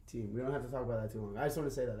City team. We don't have to talk about that too long. I just want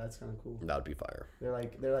to say that's kind of cool. That would be fire. They're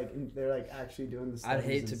like actually doing this. I'd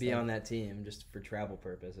hate to be on that team just for travel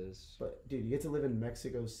purposes. But dude, you get to live in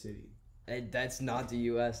Mexico City. Hey, that's not the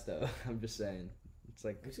U.S. though. I'm just saying. It's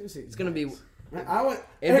like it's gonna be. Man,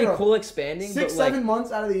 it'd be cool expanding. 6-7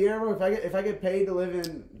 months out of the year, bro. If I get paid to live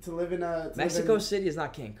in Mexico City is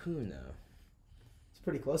not Cancun though.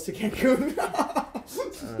 pretty close to Cancun.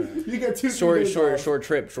 You get two short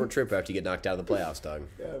trip after you get knocked out of the playoffs, dog.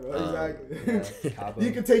 Yeah, bro, exactly. Yeah,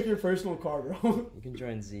 you can take your personal car, bro. You can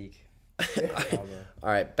join Zeke. All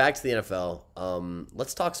right, back to the NFL.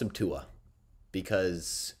 Let's talk some Tua,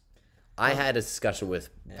 because I had a discussion with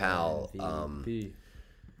Pal.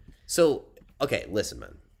 So, okay, listen,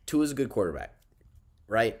 man. Tua's a good quarterback,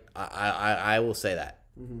 right? I will say that.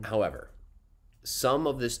 Mm-hmm. However, some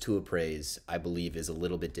of this Tua praise, I believe, is a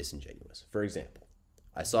little bit disingenuous. For example,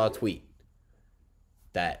 I saw a tweet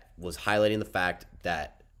that was highlighting the fact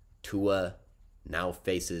that Tua now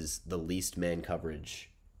faces the least man coverage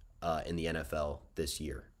in the NFL this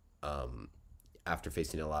year, after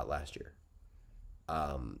facing a lot last year,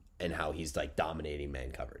 and how he's like dominating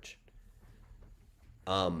man coverage.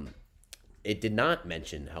 It did not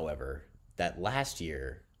mention, however, that last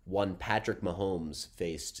year, one Patrick Mahomes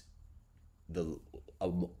faced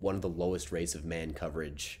one of the lowest rates of man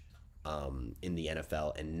coverage in the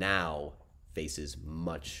NFL, and now faces a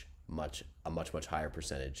much higher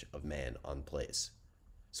percentage of man on plays.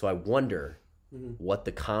 So I wonder what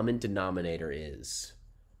the common denominator is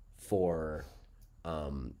for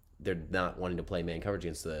they're not wanting to play man coverage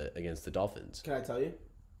against the Dolphins. Can I tell you?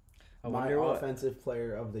 My offensive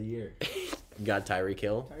player of the year. Got Tyreek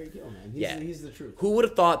Hill? Tyreek Hill, man. He's the truth. Who would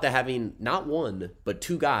have thought that having not one, but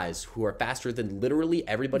two guys who are faster than literally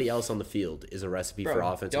everybody else on the field is a recipe for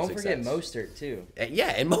offensive success? Don't forget Mostert, too. Yeah,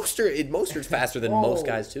 and Mostert's faster than most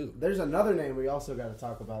guys, too. There's another name we also got to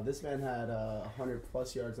talk about. This man had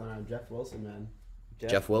 100-plus yards on him. Jeff Wilson, man.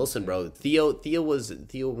 Jeff Wilson, bro. Theo,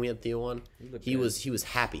 when we had Theo on, he was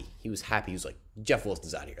happy. He was like, Jeff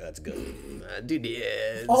Wilson's out here. That's good. Dude,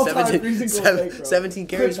 yeah. 17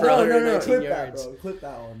 carries for 119 yards. Clip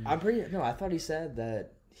that one. I thought he said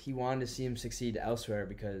that he wanted to see him succeed elsewhere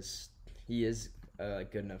because he is a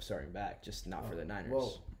good enough starting back, just not for the Niners.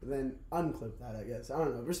 Well, then unclip that, I guess. I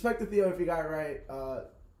don't know. Respect to Theo if you got it right.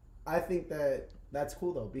 I think that's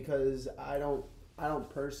cool, though, because I don't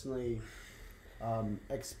personally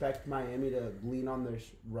expect Miami to lean on their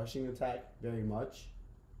rushing attack very much,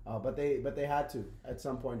 but they had to at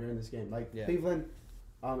some point during this game. Cleveland,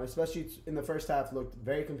 especially in the first half, looked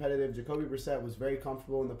very competitive. Jacoby Brissett was very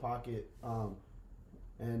comfortable in the pocket.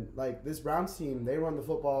 And like this Browns team, they run the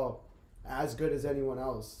football as good as anyone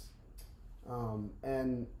else.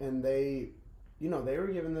 And they, they were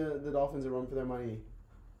giving the Dolphins a run for their money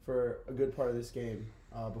for a good part of this game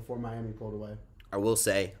before Miami pulled away. I will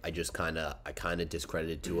say I kind of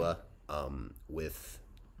discredited Tua with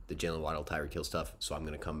the Jalen Waddle, Tyreek Hill stuff, so I'm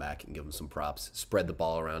going to come back and give him some props. Spread the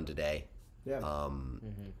ball around today. Yeah.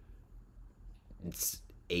 It's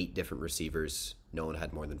 8 different receivers. No one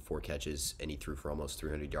had more than 4 catches, and he threw for almost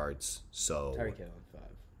 300 yards. So Tyreek Hill had 5.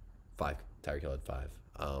 5. Tyreek Hill had 5.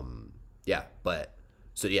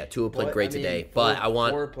 Tua played great today. But I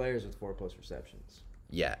want 4 players with 4+ receptions.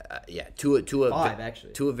 Yeah. Tua 5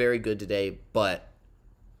 actually. Tua very good today, but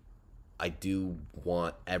I do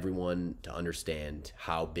want everyone to understand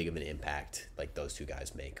how big of an impact like those 2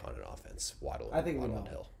 guys make on an offense. Waddle and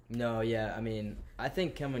Hill. No, yeah, I mean, I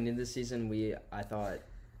think coming into this season, I thought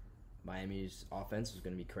Miami's offense was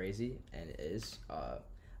going to be crazy, and it is.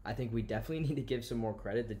 I think we definitely need to give some more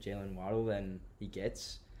credit to Jalen Waddle than he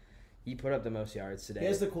gets. He put up the most yards today. He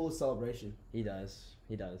has the coolest celebration. He does.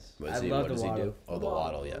 What does he do? Oh, the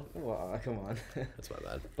Waddle, yeah. Well, come on. That's my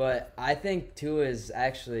bad. But I think Tua is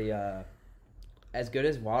actually as good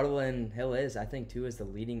as Waddle and Hill is. I think Tua is the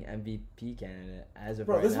leading MVP candidate as of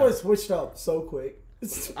right now. Bro, this boy switched up so quick.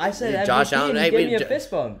 I said MVP, Josh Allen. He gave me a fist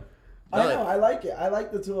bump. I know, I like it. I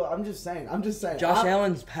like the Tua. I'm just saying. Josh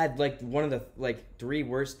Allen's had one of the 3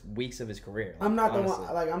 worst weeks of his career. I'm not honestly.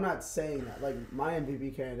 The one. I'm not saying that. My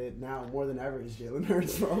MVP candidate now more than ever is Jalen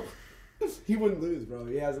Hurts, bro. He wouldn't lose, bro.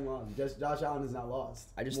 He hasn't lost. Just Josh Allen has not lost.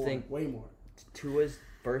 I just think way more. Tua's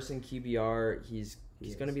first in QBR. He's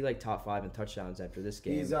going to be top 5 in touchdowns after this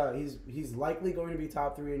game. He's likely going to be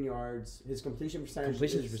top 3 in yards. His completion percentage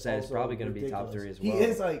is probably going to be top 3 as well. He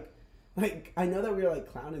is I know that we were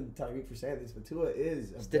clowning Tyreek for saying this, but Tua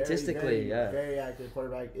is a statistically very active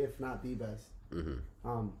quarterback, if not the best.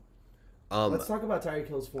 Mm-hmm. Let's talk about Tyreek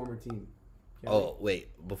Hill's former team. Wait,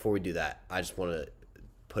 before we do that, I just want to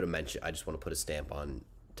put a stamp on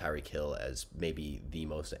Tyreek Hill as maybe the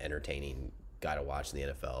most entertaining guy to watch in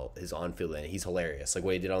the NFL. His on-field, and he's hilarious.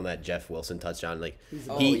 What he did on that Jeff Wilson touchdown,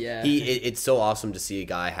 it's so awesome to see a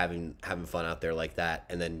guy having fun out there like that,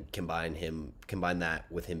 and then combine that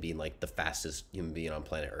with him being the fastest human being on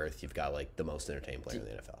planet Earth. You've got the most entertaining player in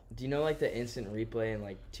the NFL. Do you know the instant replay in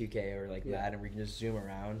 2K or Madden where you can just zoom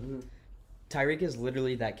around? Mm-hmm. Tyreek is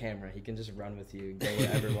literally that camera. He can just run with you and go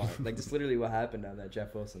wherever you want. That's literally what happened on that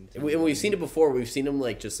Jeff Wilson. And we've seen it before. We've seen him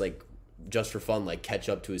just for fun, catch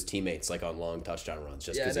up to his teammates on long touchdown runs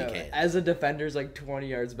just because he can. As a defender's 20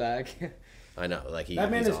 yards back. I know,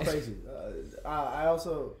 that man is awesome. Crazy. I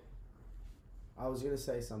was gonna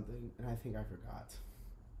say something and I think I forgot.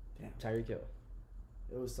 Damn. Tyreek Hill.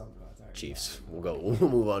 It was something about Tyreek. Chiefs. We'll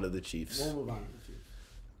move on to the Chiefs.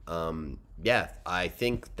 I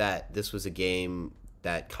think that this was a game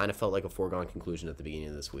that kind of felt like a foregone conclusion at the beginning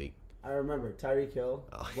of this week. I remember Tyreek Hill.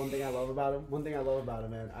 One thing I love about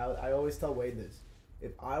him, man. I always tell Wade this.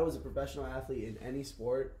 If I was a professional athlete in any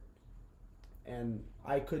sport, and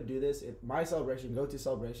I could do this, if my go-to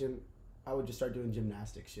celebration, I would just start doing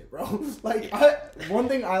gymnastics shit, bro. One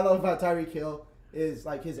thing I love about Tyreek Hill is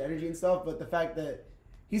his energy and stuff, but the fact that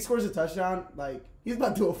he scores a touchdown, he's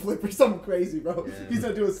about to do a flip or something crazy, bro. Yeah. He's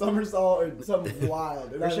going to do a somersault or something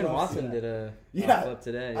wild. Christian Watson did a flip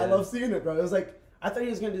today. Yeah. I love seeing it, bro. It was I thought he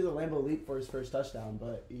was going to do the Lambeau leap for his first touchdown,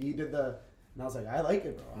 but he did and I was I like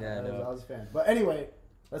it, bro. I was a fan. But anyway,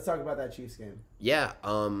 let's talk about that Chiefs game. Yeah,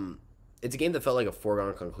 it's a game that felt like a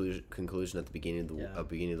foregone conclusion at the beginning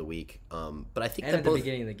of the week. But I think at the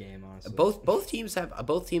beginning of the game, honestly, both teams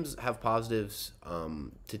have positives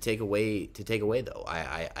to take away though.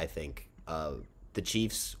 I think the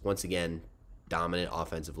Chiefs once again dominant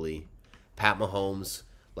offensively. Pat Mahomes,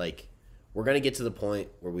 we're going to get to the point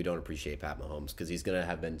where we don't appreciate Pat Mahomes because he's going to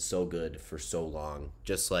have been so good for so long.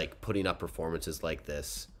 Just putting up performances like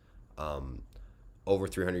this, over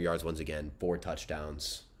 300 yards once again, 4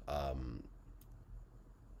 touchdowns.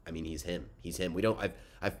 He's him. We don't.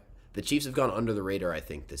 The Chiefs have gone under the radar, I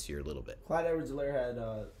think, this year a little bit. Clyde Edwards-Helaire had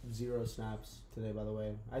 0 snaps today, by the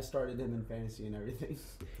way. I started him in fantasy and everything.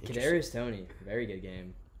 Kadarius Toney, very good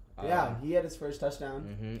game. Yeah, he had his first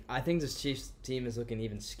touchdown. Mm-hmm. I think this Chiefs team is looking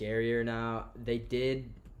even scarier now. They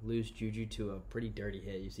did lose Juju to a pretty dirty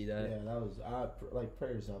hit. You see that? Yeah, that was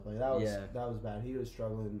prayers up. That was bad. He was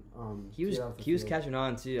struggling. He was catching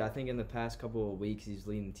on too. I think in the past couple of weeks he's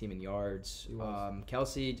leading the team in yards.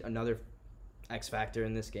 Kelsey, another X factor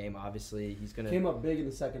in this game. Obviously, came up big in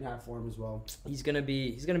the second half for him as well. He's gonna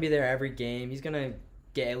be there every game. He's gonna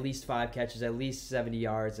get at least 5 catches, at least 70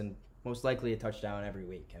 yards, and most likely a touchdown every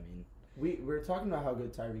week. We're talking about how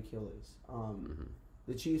good Tyreek Hill is.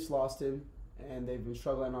 the Chiefs lost him, and they've been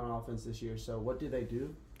struggling on offense this year. So what do?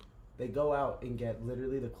 They go out and get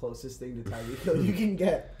literally the closest thing to Tyreek Hill you can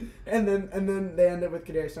get, and then they end up with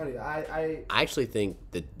Kadarius Toney. I actually think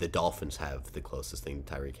that the Dolphins have the closest thing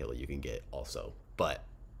to Tyreek Hill you can get also, but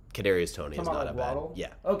Kadarius Toney is not a bad. Waddle? Yeah.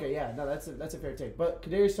 Okay, yeah, no, that's a fair take. But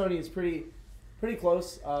Kadarius Toney is pretty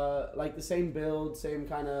close. Like the same build, same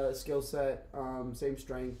kind of skill set, same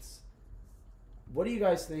strengths. What do you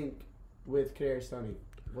guys think with Kadarius Toney?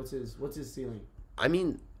 What's his ceiling? I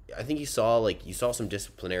mean, I think you saw some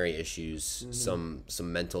disciplinary issues, some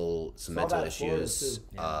mental issues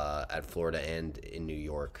at Florida and in New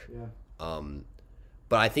York. Yeah.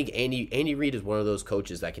 But I think Andy Reid is one of those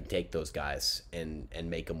coaches that can take those guys and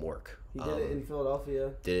make them work. He did it in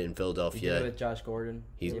Philadelphia. He did it with Josh Gordon.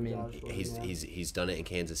 He's done it in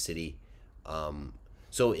Kansas City.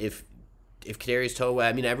 So if Kadarius Toney,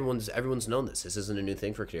 I mean everyone's known this. This isn't a new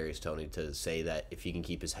thing for Kadarius Toney to say that if he can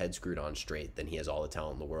keep his head screwed on straight, then he has all the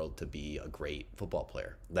talent in the world to be a great football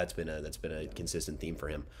player. That's been a consistent theme for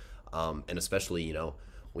him, and especially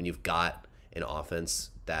when you've got an offense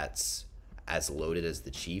that's as loaded as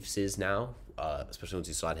the Chiefs is now, especially once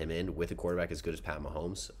you slot him in with a quarterback as good as Pat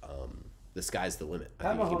Mahomes. The sky's the limit.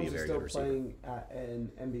 Pat Mahomes is still playing at an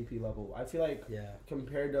MVP level. I feel like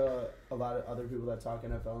compared to a lot of other people that talk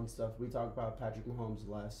NFL and stuff, we talk about Patrick Mahomes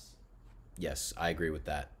less. Yes, I agree with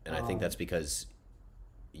that. And I think that's because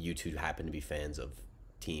you two happen to be fans of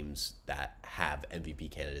teams that have MVP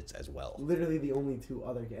candidates as well. Literally the only two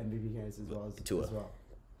other MVP candidates as well. Tua.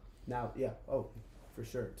 Now, for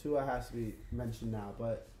sure. Tua has to be mentioned now.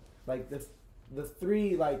 But, like, the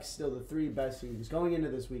three best teams going into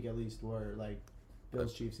this week at least were like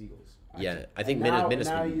Bills, Chiefs, Eagles. Yeah, I think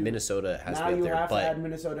Minnesota has been there, have to add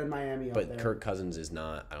Minnesota and Miami. But Kirk Cousins is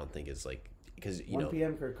not. I don't think it's like because 1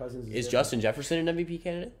 p.m. Kirk Cousins is Justin Jefferson an MVP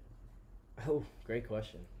candidate? Oh, great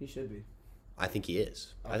question. He should be. I think he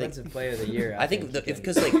is. Offensive Player of the Year. I think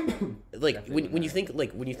because when you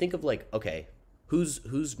think of okay,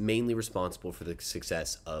 who's mainly responsible for the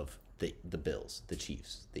success of the Bills, the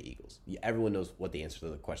Chiefs, the Eagles. Everyone knows what the answer to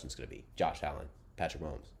the question is going to be. Josh Allen, Patrick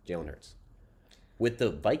Mahomes, Jalen Hurts. With the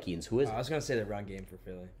Vikings, who is it? I was going to say the run game for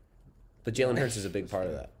Philly. But Jalen Hurts is a big part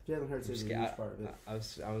of that. Jalen Hurts is a huge part of it. I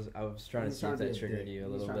was trying to see if that triggered you a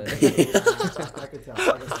little bit. I could tell.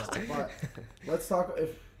 But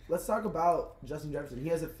let's talk about Justin Jefferson. He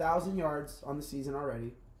has 1,000 yards on the season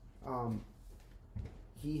already.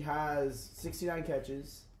 He has 69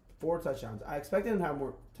 catches, 4 touchdowns. I expected him to have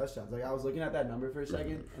more touchdowns. Like, I was looking at that number for a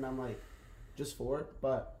second, and I'm like, just 4?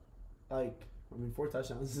 But, 4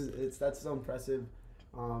 touchdowns, that's so impressive.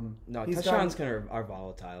 No, touchdowns are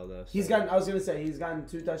volatile, though. So. I was going to say, he's gotten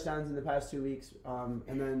 2 touchdowns in the past 2 weeks,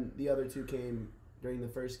 and then the other 2 came during the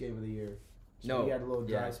first game of the year. So he had a little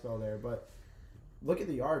dry spell there. But look at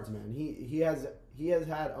the yards, man. He has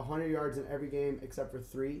had 100 yards in every game except for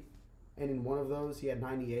 3. And in one of those, he had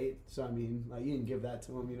 98. So, I mean, you can give that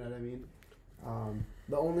to him, you know what I mean?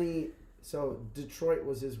 Detroit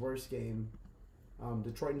was his worst game.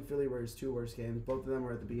 Detroit and Philly were his 2 worst games. Both of them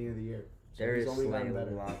were at the beginning of the year. So Darius Slay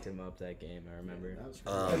locked him up that game, I remember. That was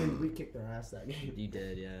crazy. We kicked their ass that game. You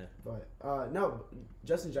did, yeah. But, no,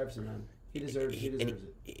 Justin Jefferson, man. He deserves it.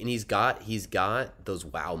 And he's got those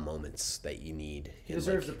wow moments that you need. He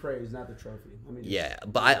deserves the praise, not the trophy.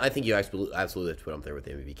 But I think you absolutely have to put him up there with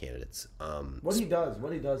the MVP candidates. What he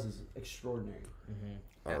does is extraordinary.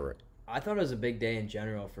 Mm-hmm. All right. I thought it was a big day in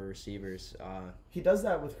general for receivers. He does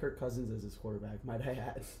that with Kirk Cousins as his quarterback, might I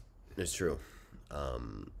add. It's true.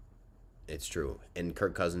 It's true. And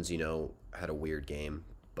Kirk Cousins, had a weird game,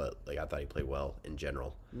 but I thought he played well in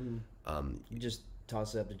general. Mm-hmm. You just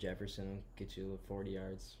toss it up to Jefferson and get you 40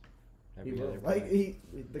 yards. He will.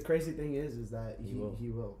 The crazy thing is that he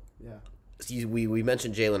will. Yeah. We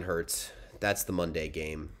mentioned Jalen Hurts. That's the Monday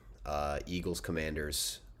game. Eagles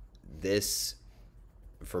Commanders. This,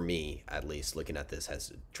 for me at least, looking at this,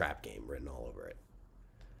 has a trap game written all over it.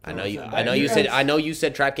 I know you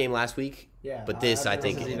said trap game last week. Yeah. But this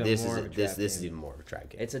is even more of a trap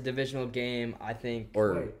game. It's a divisional game, I think.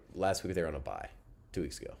 Or last week they were on a bye. 2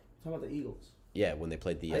 weeks ago. Talking about the Eagles. Yeah, when they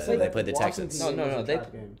played the Texans. No.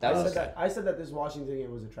 I said that this Washington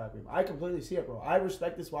game was a trap game. I completely see it, bro. I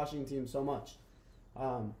respect this Washington team so much.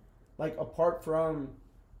 Apart from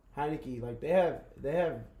Heineke, they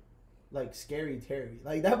have Scary Terry.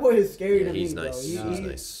 That boy is scary to me, nice. bro. He's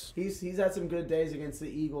nice. He's had some good days against the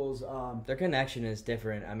Eagles. Their connection is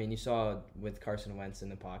different. I mean, you saw with Carson Wentz in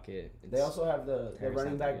the pocket. They also have the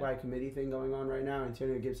running back by committee thing going on right now.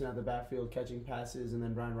 Antonio Gibson at the backfield catching passes, and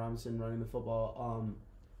then Brian Robinson running the football.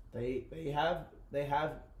 They have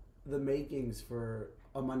the makings for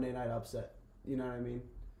a Monday night upset. You know what I mean?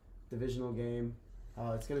 Divisional game.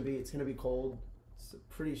 It's gonna be cold.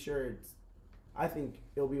 Pretty sure I think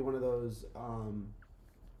it'll be one of those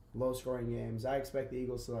low scoring games. I expect the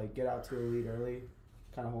Eagles to get out to a lead early,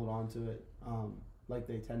 kind of hold on to it, like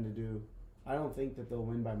they tend to do. I don't think that they'll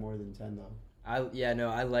win by more than 10 though.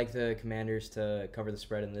 I like the Commanders to cover the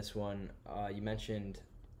spread in this one. You mentioned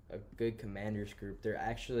a good Commanders group. They're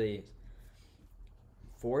actually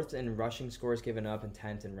 4th in rushing scores given up and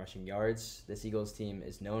 10th in rushing yards. This Eagles team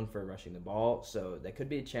is known for rushing the ball, so that could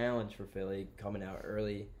be a challenge for Philly coming out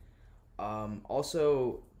early.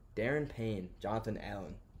 Also, Darren Payne, Jonathan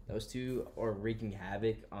Allen, those two are wreaking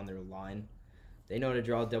havoc on their line. They know how to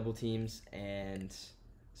draw double teams, and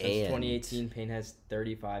since 2018, Payne has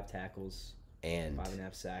 35 tackles, and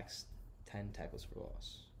 5.5 sacks, 10 tackles for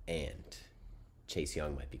loss. And Chase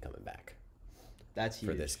Young might be coming back. That's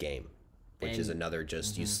huge. For this game, which is another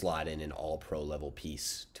you slot in an all-pro level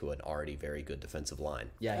piece to an already very good defensive line.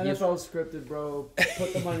 Yeah, NFL scripted, bro.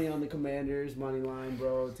 Put the money on the Commanders money line,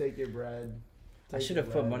 bro. Take your bread. I should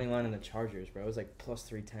have put money line on the Chargers, bro. It was like plus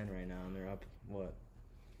 310 right now, and they're up what?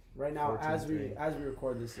 Right now, 14-3. as we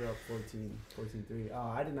record this, they're up 14-3.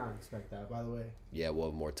 I did not expect that, by the way. Yeah, we'll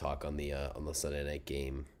have more talk on the Sunday night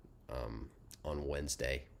game on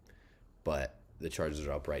Wednesday, but the Chargers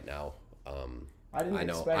are up right now. I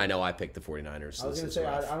know I picked the 49ers. I was going to say,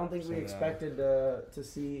 I don't think we expected to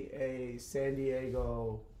see a San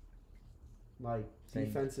Diego,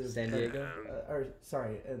 defensive. San Diego? An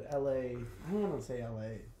LA. I don't want to say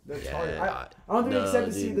LA. I don't think we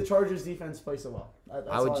expected to see the Chargers defense play so well.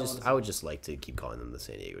 I would just like to keep calling them the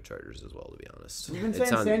San Diego Chargers as well, to be honest. We've been saying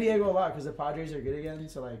San Diego a lot because the Padres are good again.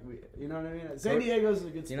 So, you know what I mean? San Diego's a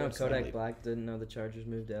good sport. You know Kodak Black didn't know the Chargers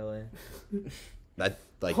moved to LA? That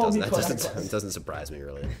doesn't surprise me,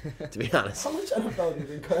 really, to be honest. How much NFL do you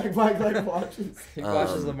think Kodak Black watches? He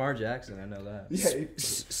watches Lamar Jackson, I know that. Yeah.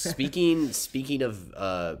 Speaking of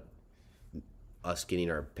us getting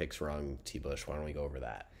our picks wrong, T-Bush, why don't we go over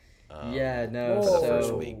that? For the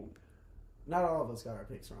first week. Not all of us got our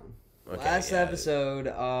picks wrong. Okay, Last episode,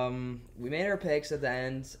 we made our picks at the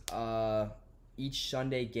end. Each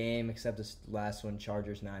Sunday game, except this last one,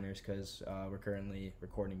 Chargers-Niners, because we're currently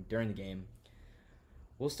recording during the game.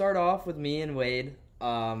 We'll start off with me and Wade.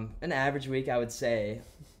 An average week, I would say,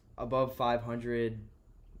 above 500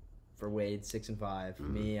 for Wade, 6-5. For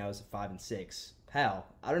me, I was at 5-6. Pal,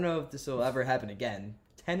 I don't know if this will ever happen again.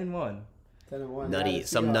 10-1. 10-1.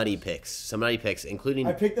 Some nutty picks, including.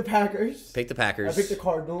 I picked the Packers. I picked the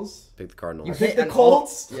Cardinals. You picked the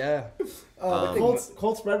Colts. Yeah. The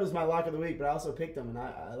Colts spread was my lock of the week, but I also picked them, and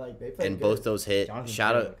I they played. And good. both those hit.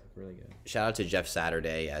 Really good. Shout out to Jeff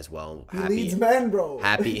Saturday as well. He leads men, bro.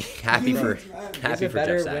 Happy for Jeff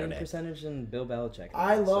better Saturday. winning percentage than Bill Belichick.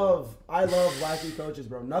 I love wacky coaches,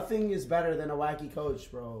 bro. Nothing is better than a wacky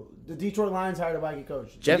coach, bro. The Detroit Lions hired a wacky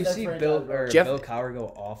coach. Did you see Bill Cowher go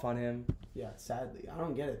off on him? Yeah, sadly. I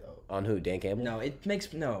don't get it, though. On who? Dan Campbell?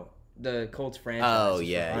 No, the Colts franchise. Oh,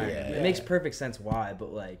 yeah. It makes perfect sense why,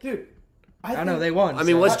 but dude. I don't know, they won. I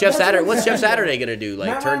mean, what's Jeff Saturday gonna do?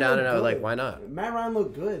 Turn down and why not? Matt Ryan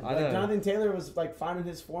looked good. Jonathan Taylor was finding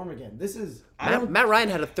his form again. This is Matt Ryan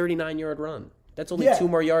had a 39-yard run. That's only 2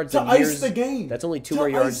 more yards than years. Ice the game. That's only 2 more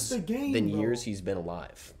yards than bro. Years he's been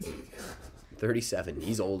alive. 37.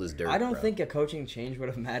 He's old as dirt. I don't think a coaching change would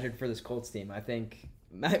have mattered for this Colts team. I think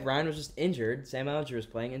Matt Ryan was just injured. Sam Alger was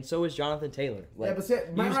playing, and so was Jonathan Taylor. Matt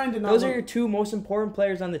Ryan did not. Those are your 2 most important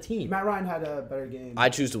players on the team. Matt Ryan had a better game. I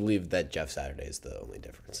choose to believe that Jeff Saturday is the only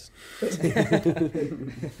difference.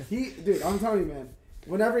 Dude, I'm telling you, man.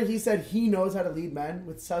 Whenever he said he knows how to lead men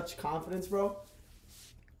with such confidence, bro.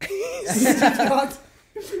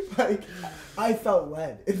 I felt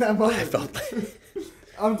led in that moment.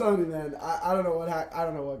 I'm telling you, man. I don't know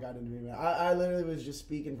what got into me, man. I literally was just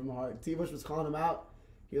speaking from the heart. T-Bush was calling him out.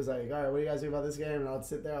 He was like, all right, what do you guys think about this game? And I'd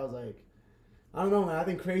sit there. I was like, I don't know, man. I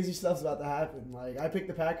think crazy stuff's about to happen. I picked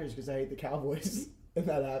the Packers because I hate the Cowboys. And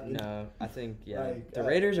that happened. No, I think, the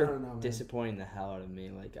Raiders are disappointing the hell out of me.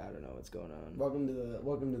 I don't know what's going on. Welcome to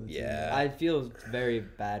the team. I feel very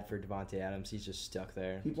bad for Devontae Adams. He's just stuck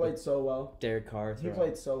there. He played so well. Derek Carr. He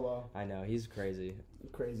played so well. I know. He's crazy.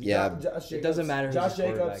 Yeah. Josh Jacobs, it doesn't matter who Josh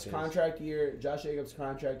Jacobs' contract year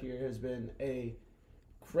has been a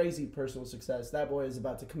crazy personal success. That boy is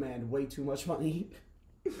about to command way too much money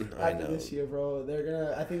after this year, bro.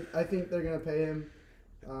 I think they're gonna pay him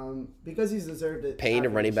because he's deserved it. Paying a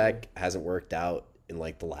running back hasn't worked out in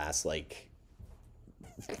the last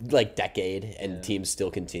decade, and teams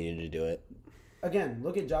still continue to do it. Again,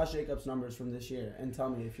 look at Josh Jacobs' numbers from this year and tell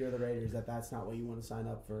me if you're the Raiders that's not what you want to sign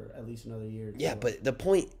up for at least another year. Yeah, but the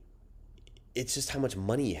point it's just how much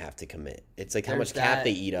money you have to commit. It's like how There's much cap that-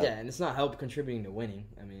 they eat up. Yeah, and it's not help contributing to winning.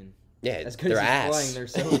 I mean, Yeah, as good they're as ass.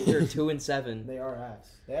 he's playing, they're 2-7, They are ass.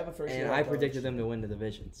 They have a first. and I predicted them to win the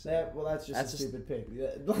division. So. Well, that's That's a just- stupid pick.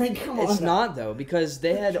 Like, come on. It's not though, because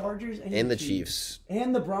they The had Chargers And the Chiefs.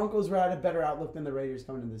 and the Broncos were at a better outlook than the Raiders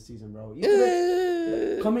coming into the season, bro.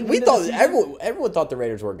 Coming We into thought the season- everyone thought the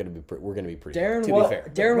Raiders were going to be pretty. Darren good, Waller. to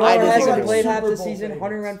be fair. Darren I Waller didn't think hasn't it was played half Super the Bowl season.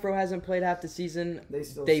 Hunter favorites. Renfro hasn't played half the season. They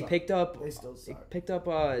still They suck. picked up. They still suck. Picked up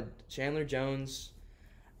Chandler Jones.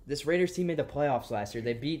 This Raiders team made the playoffs last year.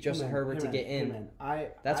 They beat Justin Herbert to get in.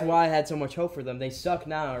 That's why I had so much hope for them. They suck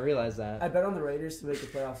now. I realize that. I bet on the Raiders to make the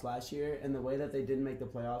playoffs last year, and the way that they didn't make the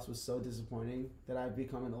playoffs was so disappointing that I've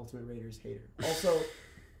become an ultimate Raiders hater. Also,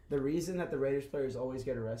 the reason that the Raiders players always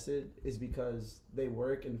get arrested is because they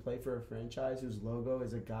work and play for a franchise whose logo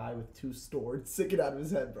is a guy with 2 swords sticking out of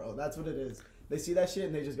his head, bro. That's what it is. They see that shit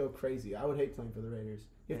and they just go crazy. I would hate playing for the Raiders.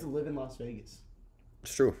 You have to live in Las Vegas.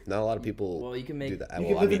 It's true. Not a lot of people Well, you can make. do that. You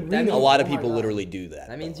Well, can I live in mean, Reno. a lot of Oh my people God. literally do that.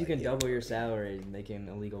 That means but, you can like, double your salary making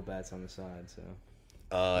illegal bets on the side. So.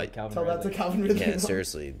 Like Calvin Tell that to Ridley. Calvin Ridley. Yeah,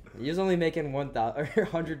 seriously. He was only making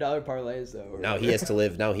 $100 parlays though. Now he has to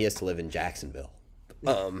live. Now he has to live in Jacksonville.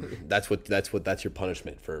 That's your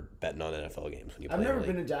punishment for betting on NFL games when you play. I've never in the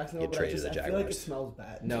been to league. Jacksonville, Get but traded to the I feel like it Jaguars. smells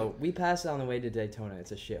bad. No, we passed it on the way to Daytona.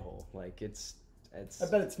 It's a shithole. Like it's. I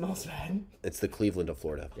bet it smells bad. It's the Cleveland of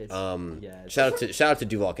Florida. It's- Shout out to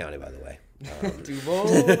Duval County, by the way.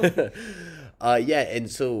 Duval. Yeah,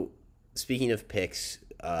 and so speaking of picks,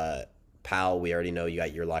 Pal, we already know you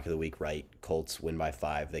got your lock of the week right. Colts win by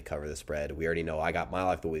 5. They cover the spread. We already know I got my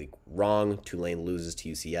lock of the week wrong. Tulane loses to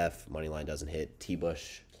UCF. Moneyline doesn't hit.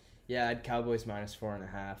 T-Bush. Yeah, I had Cowboys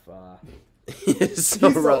 -4.5.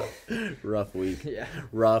 So rough week. Yeah.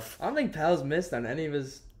 Rough. I don't think Pal's missed on any of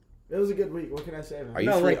his. It was a good week. What can I say, man? Are you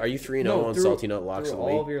No, three? like- Are you 3-0 no, on through- salty nut locks through of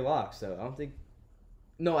the all week? of your locks, so I don't think.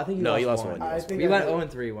 No, I think No, he you lost lost one. one. I think We I went did.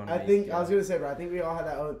 0-3 one. I week, think yeah. I was gonna say, but I think we all had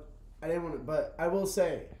that. I didn't want to, but I will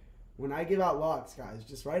say, when I give out locks, guys,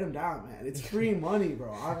 just write them down, man. It's free money,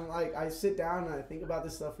 bro. I'm like, I sit down and I think about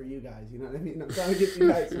this stuff for you guys. You know what I mean? I'm trying to get you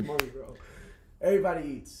guys some money, bro. Everybody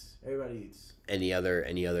eats. Everybody eats. Any other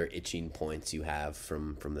itching points you have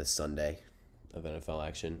from this Sunday of NFL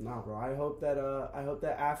action? Nah, bro. I hope that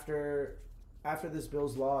after this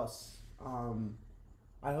Bills loss,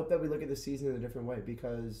 I hope that we look at the season in a different way,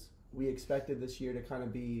 because we expected this year to kind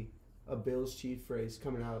of be a Bills Chiefs race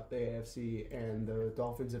coming out the AFC, and the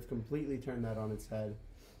Dolphins have completely turned that on its head.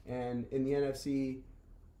 And in the NFC,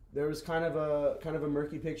 there was kind of a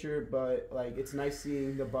murky picture, but like it's nice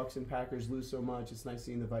seeing the Bucs and Packers lose so much. It's nice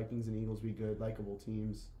seeing the Vikings and Eagles be good, likable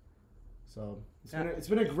teams. So it's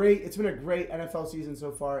been a great NFL season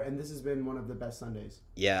so far, and this has been one of the best Sundays.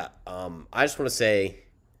 Yeah, I just want to say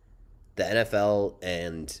the NFL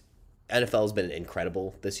has been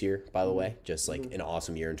incredible this year, by the way. Just like an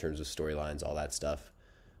awesome year in terms of storylines, all that stuff.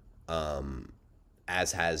 And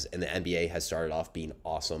the NBA has started off being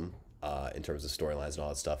awesome in terms of storylines and all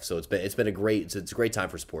that stuff. So it's a great time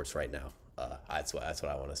for sports right now. That's what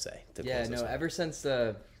I want to say. Yeah, no. Ever since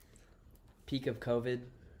the peak of COVID,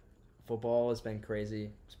 football has been crazy.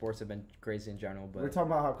 Sports have been crazy in general. But We're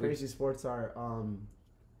talking about how crazy sports are.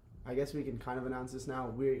 I guess we can kind of announce this now.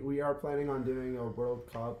 We are planning on doing a World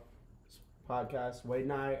Cup podcast. Wade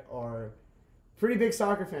and I are pretty big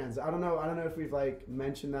soccer fans. I don't know if we've like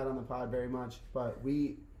mentioned that on the pod very much, but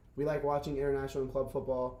we like watching international and club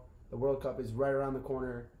football. The World Cup is right around the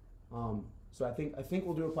corner. So I think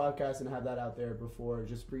we'll do a podcast and have that out there before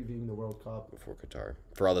just previewing the World Cup. Before Qatar.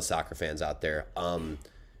 For all the soccer fans out there,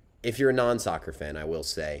 if you're a non-soccer fan, I will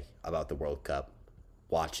say about the World Cup,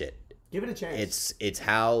 watch it. Give it a chance. It's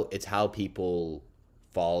how people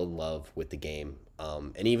fall in love with the game.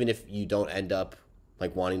 And even if you don't end up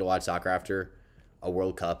like wanting to watch soccer after, a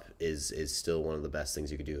World Cup is still one of the best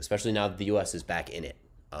things you could do, especially now that the U.S. is back in it.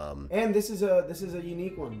 And this is a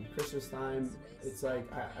unique one. Christmas time. It's like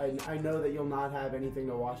I know that you'll not have anything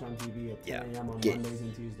to watch on TV at 10 a.m. on Mondays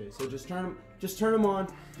and Tuesdays. So just turn them on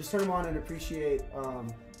and appreciate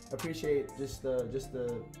just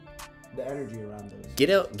the energy around those.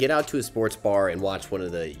 Get out to a sports bar and watch one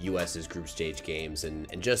of the U.S.'s group stage games and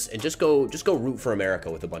just go root for America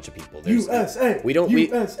with a bunch of people. USA. We don't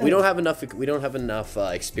have enough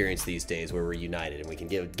experience these days where we're united and we can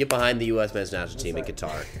get behind the U.S. men's national team in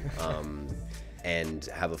Qatar and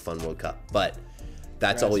have a fun World Cup. But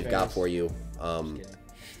that's all we've got for you.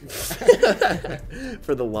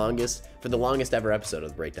 For the longest ever episode of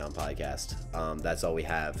the Breakdown Podcast. That's all we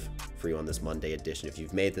have for you on this Monday edition. If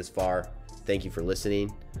you've made it this far, thank you for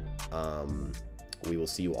listening. We will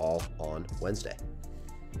see you all on Wednesday.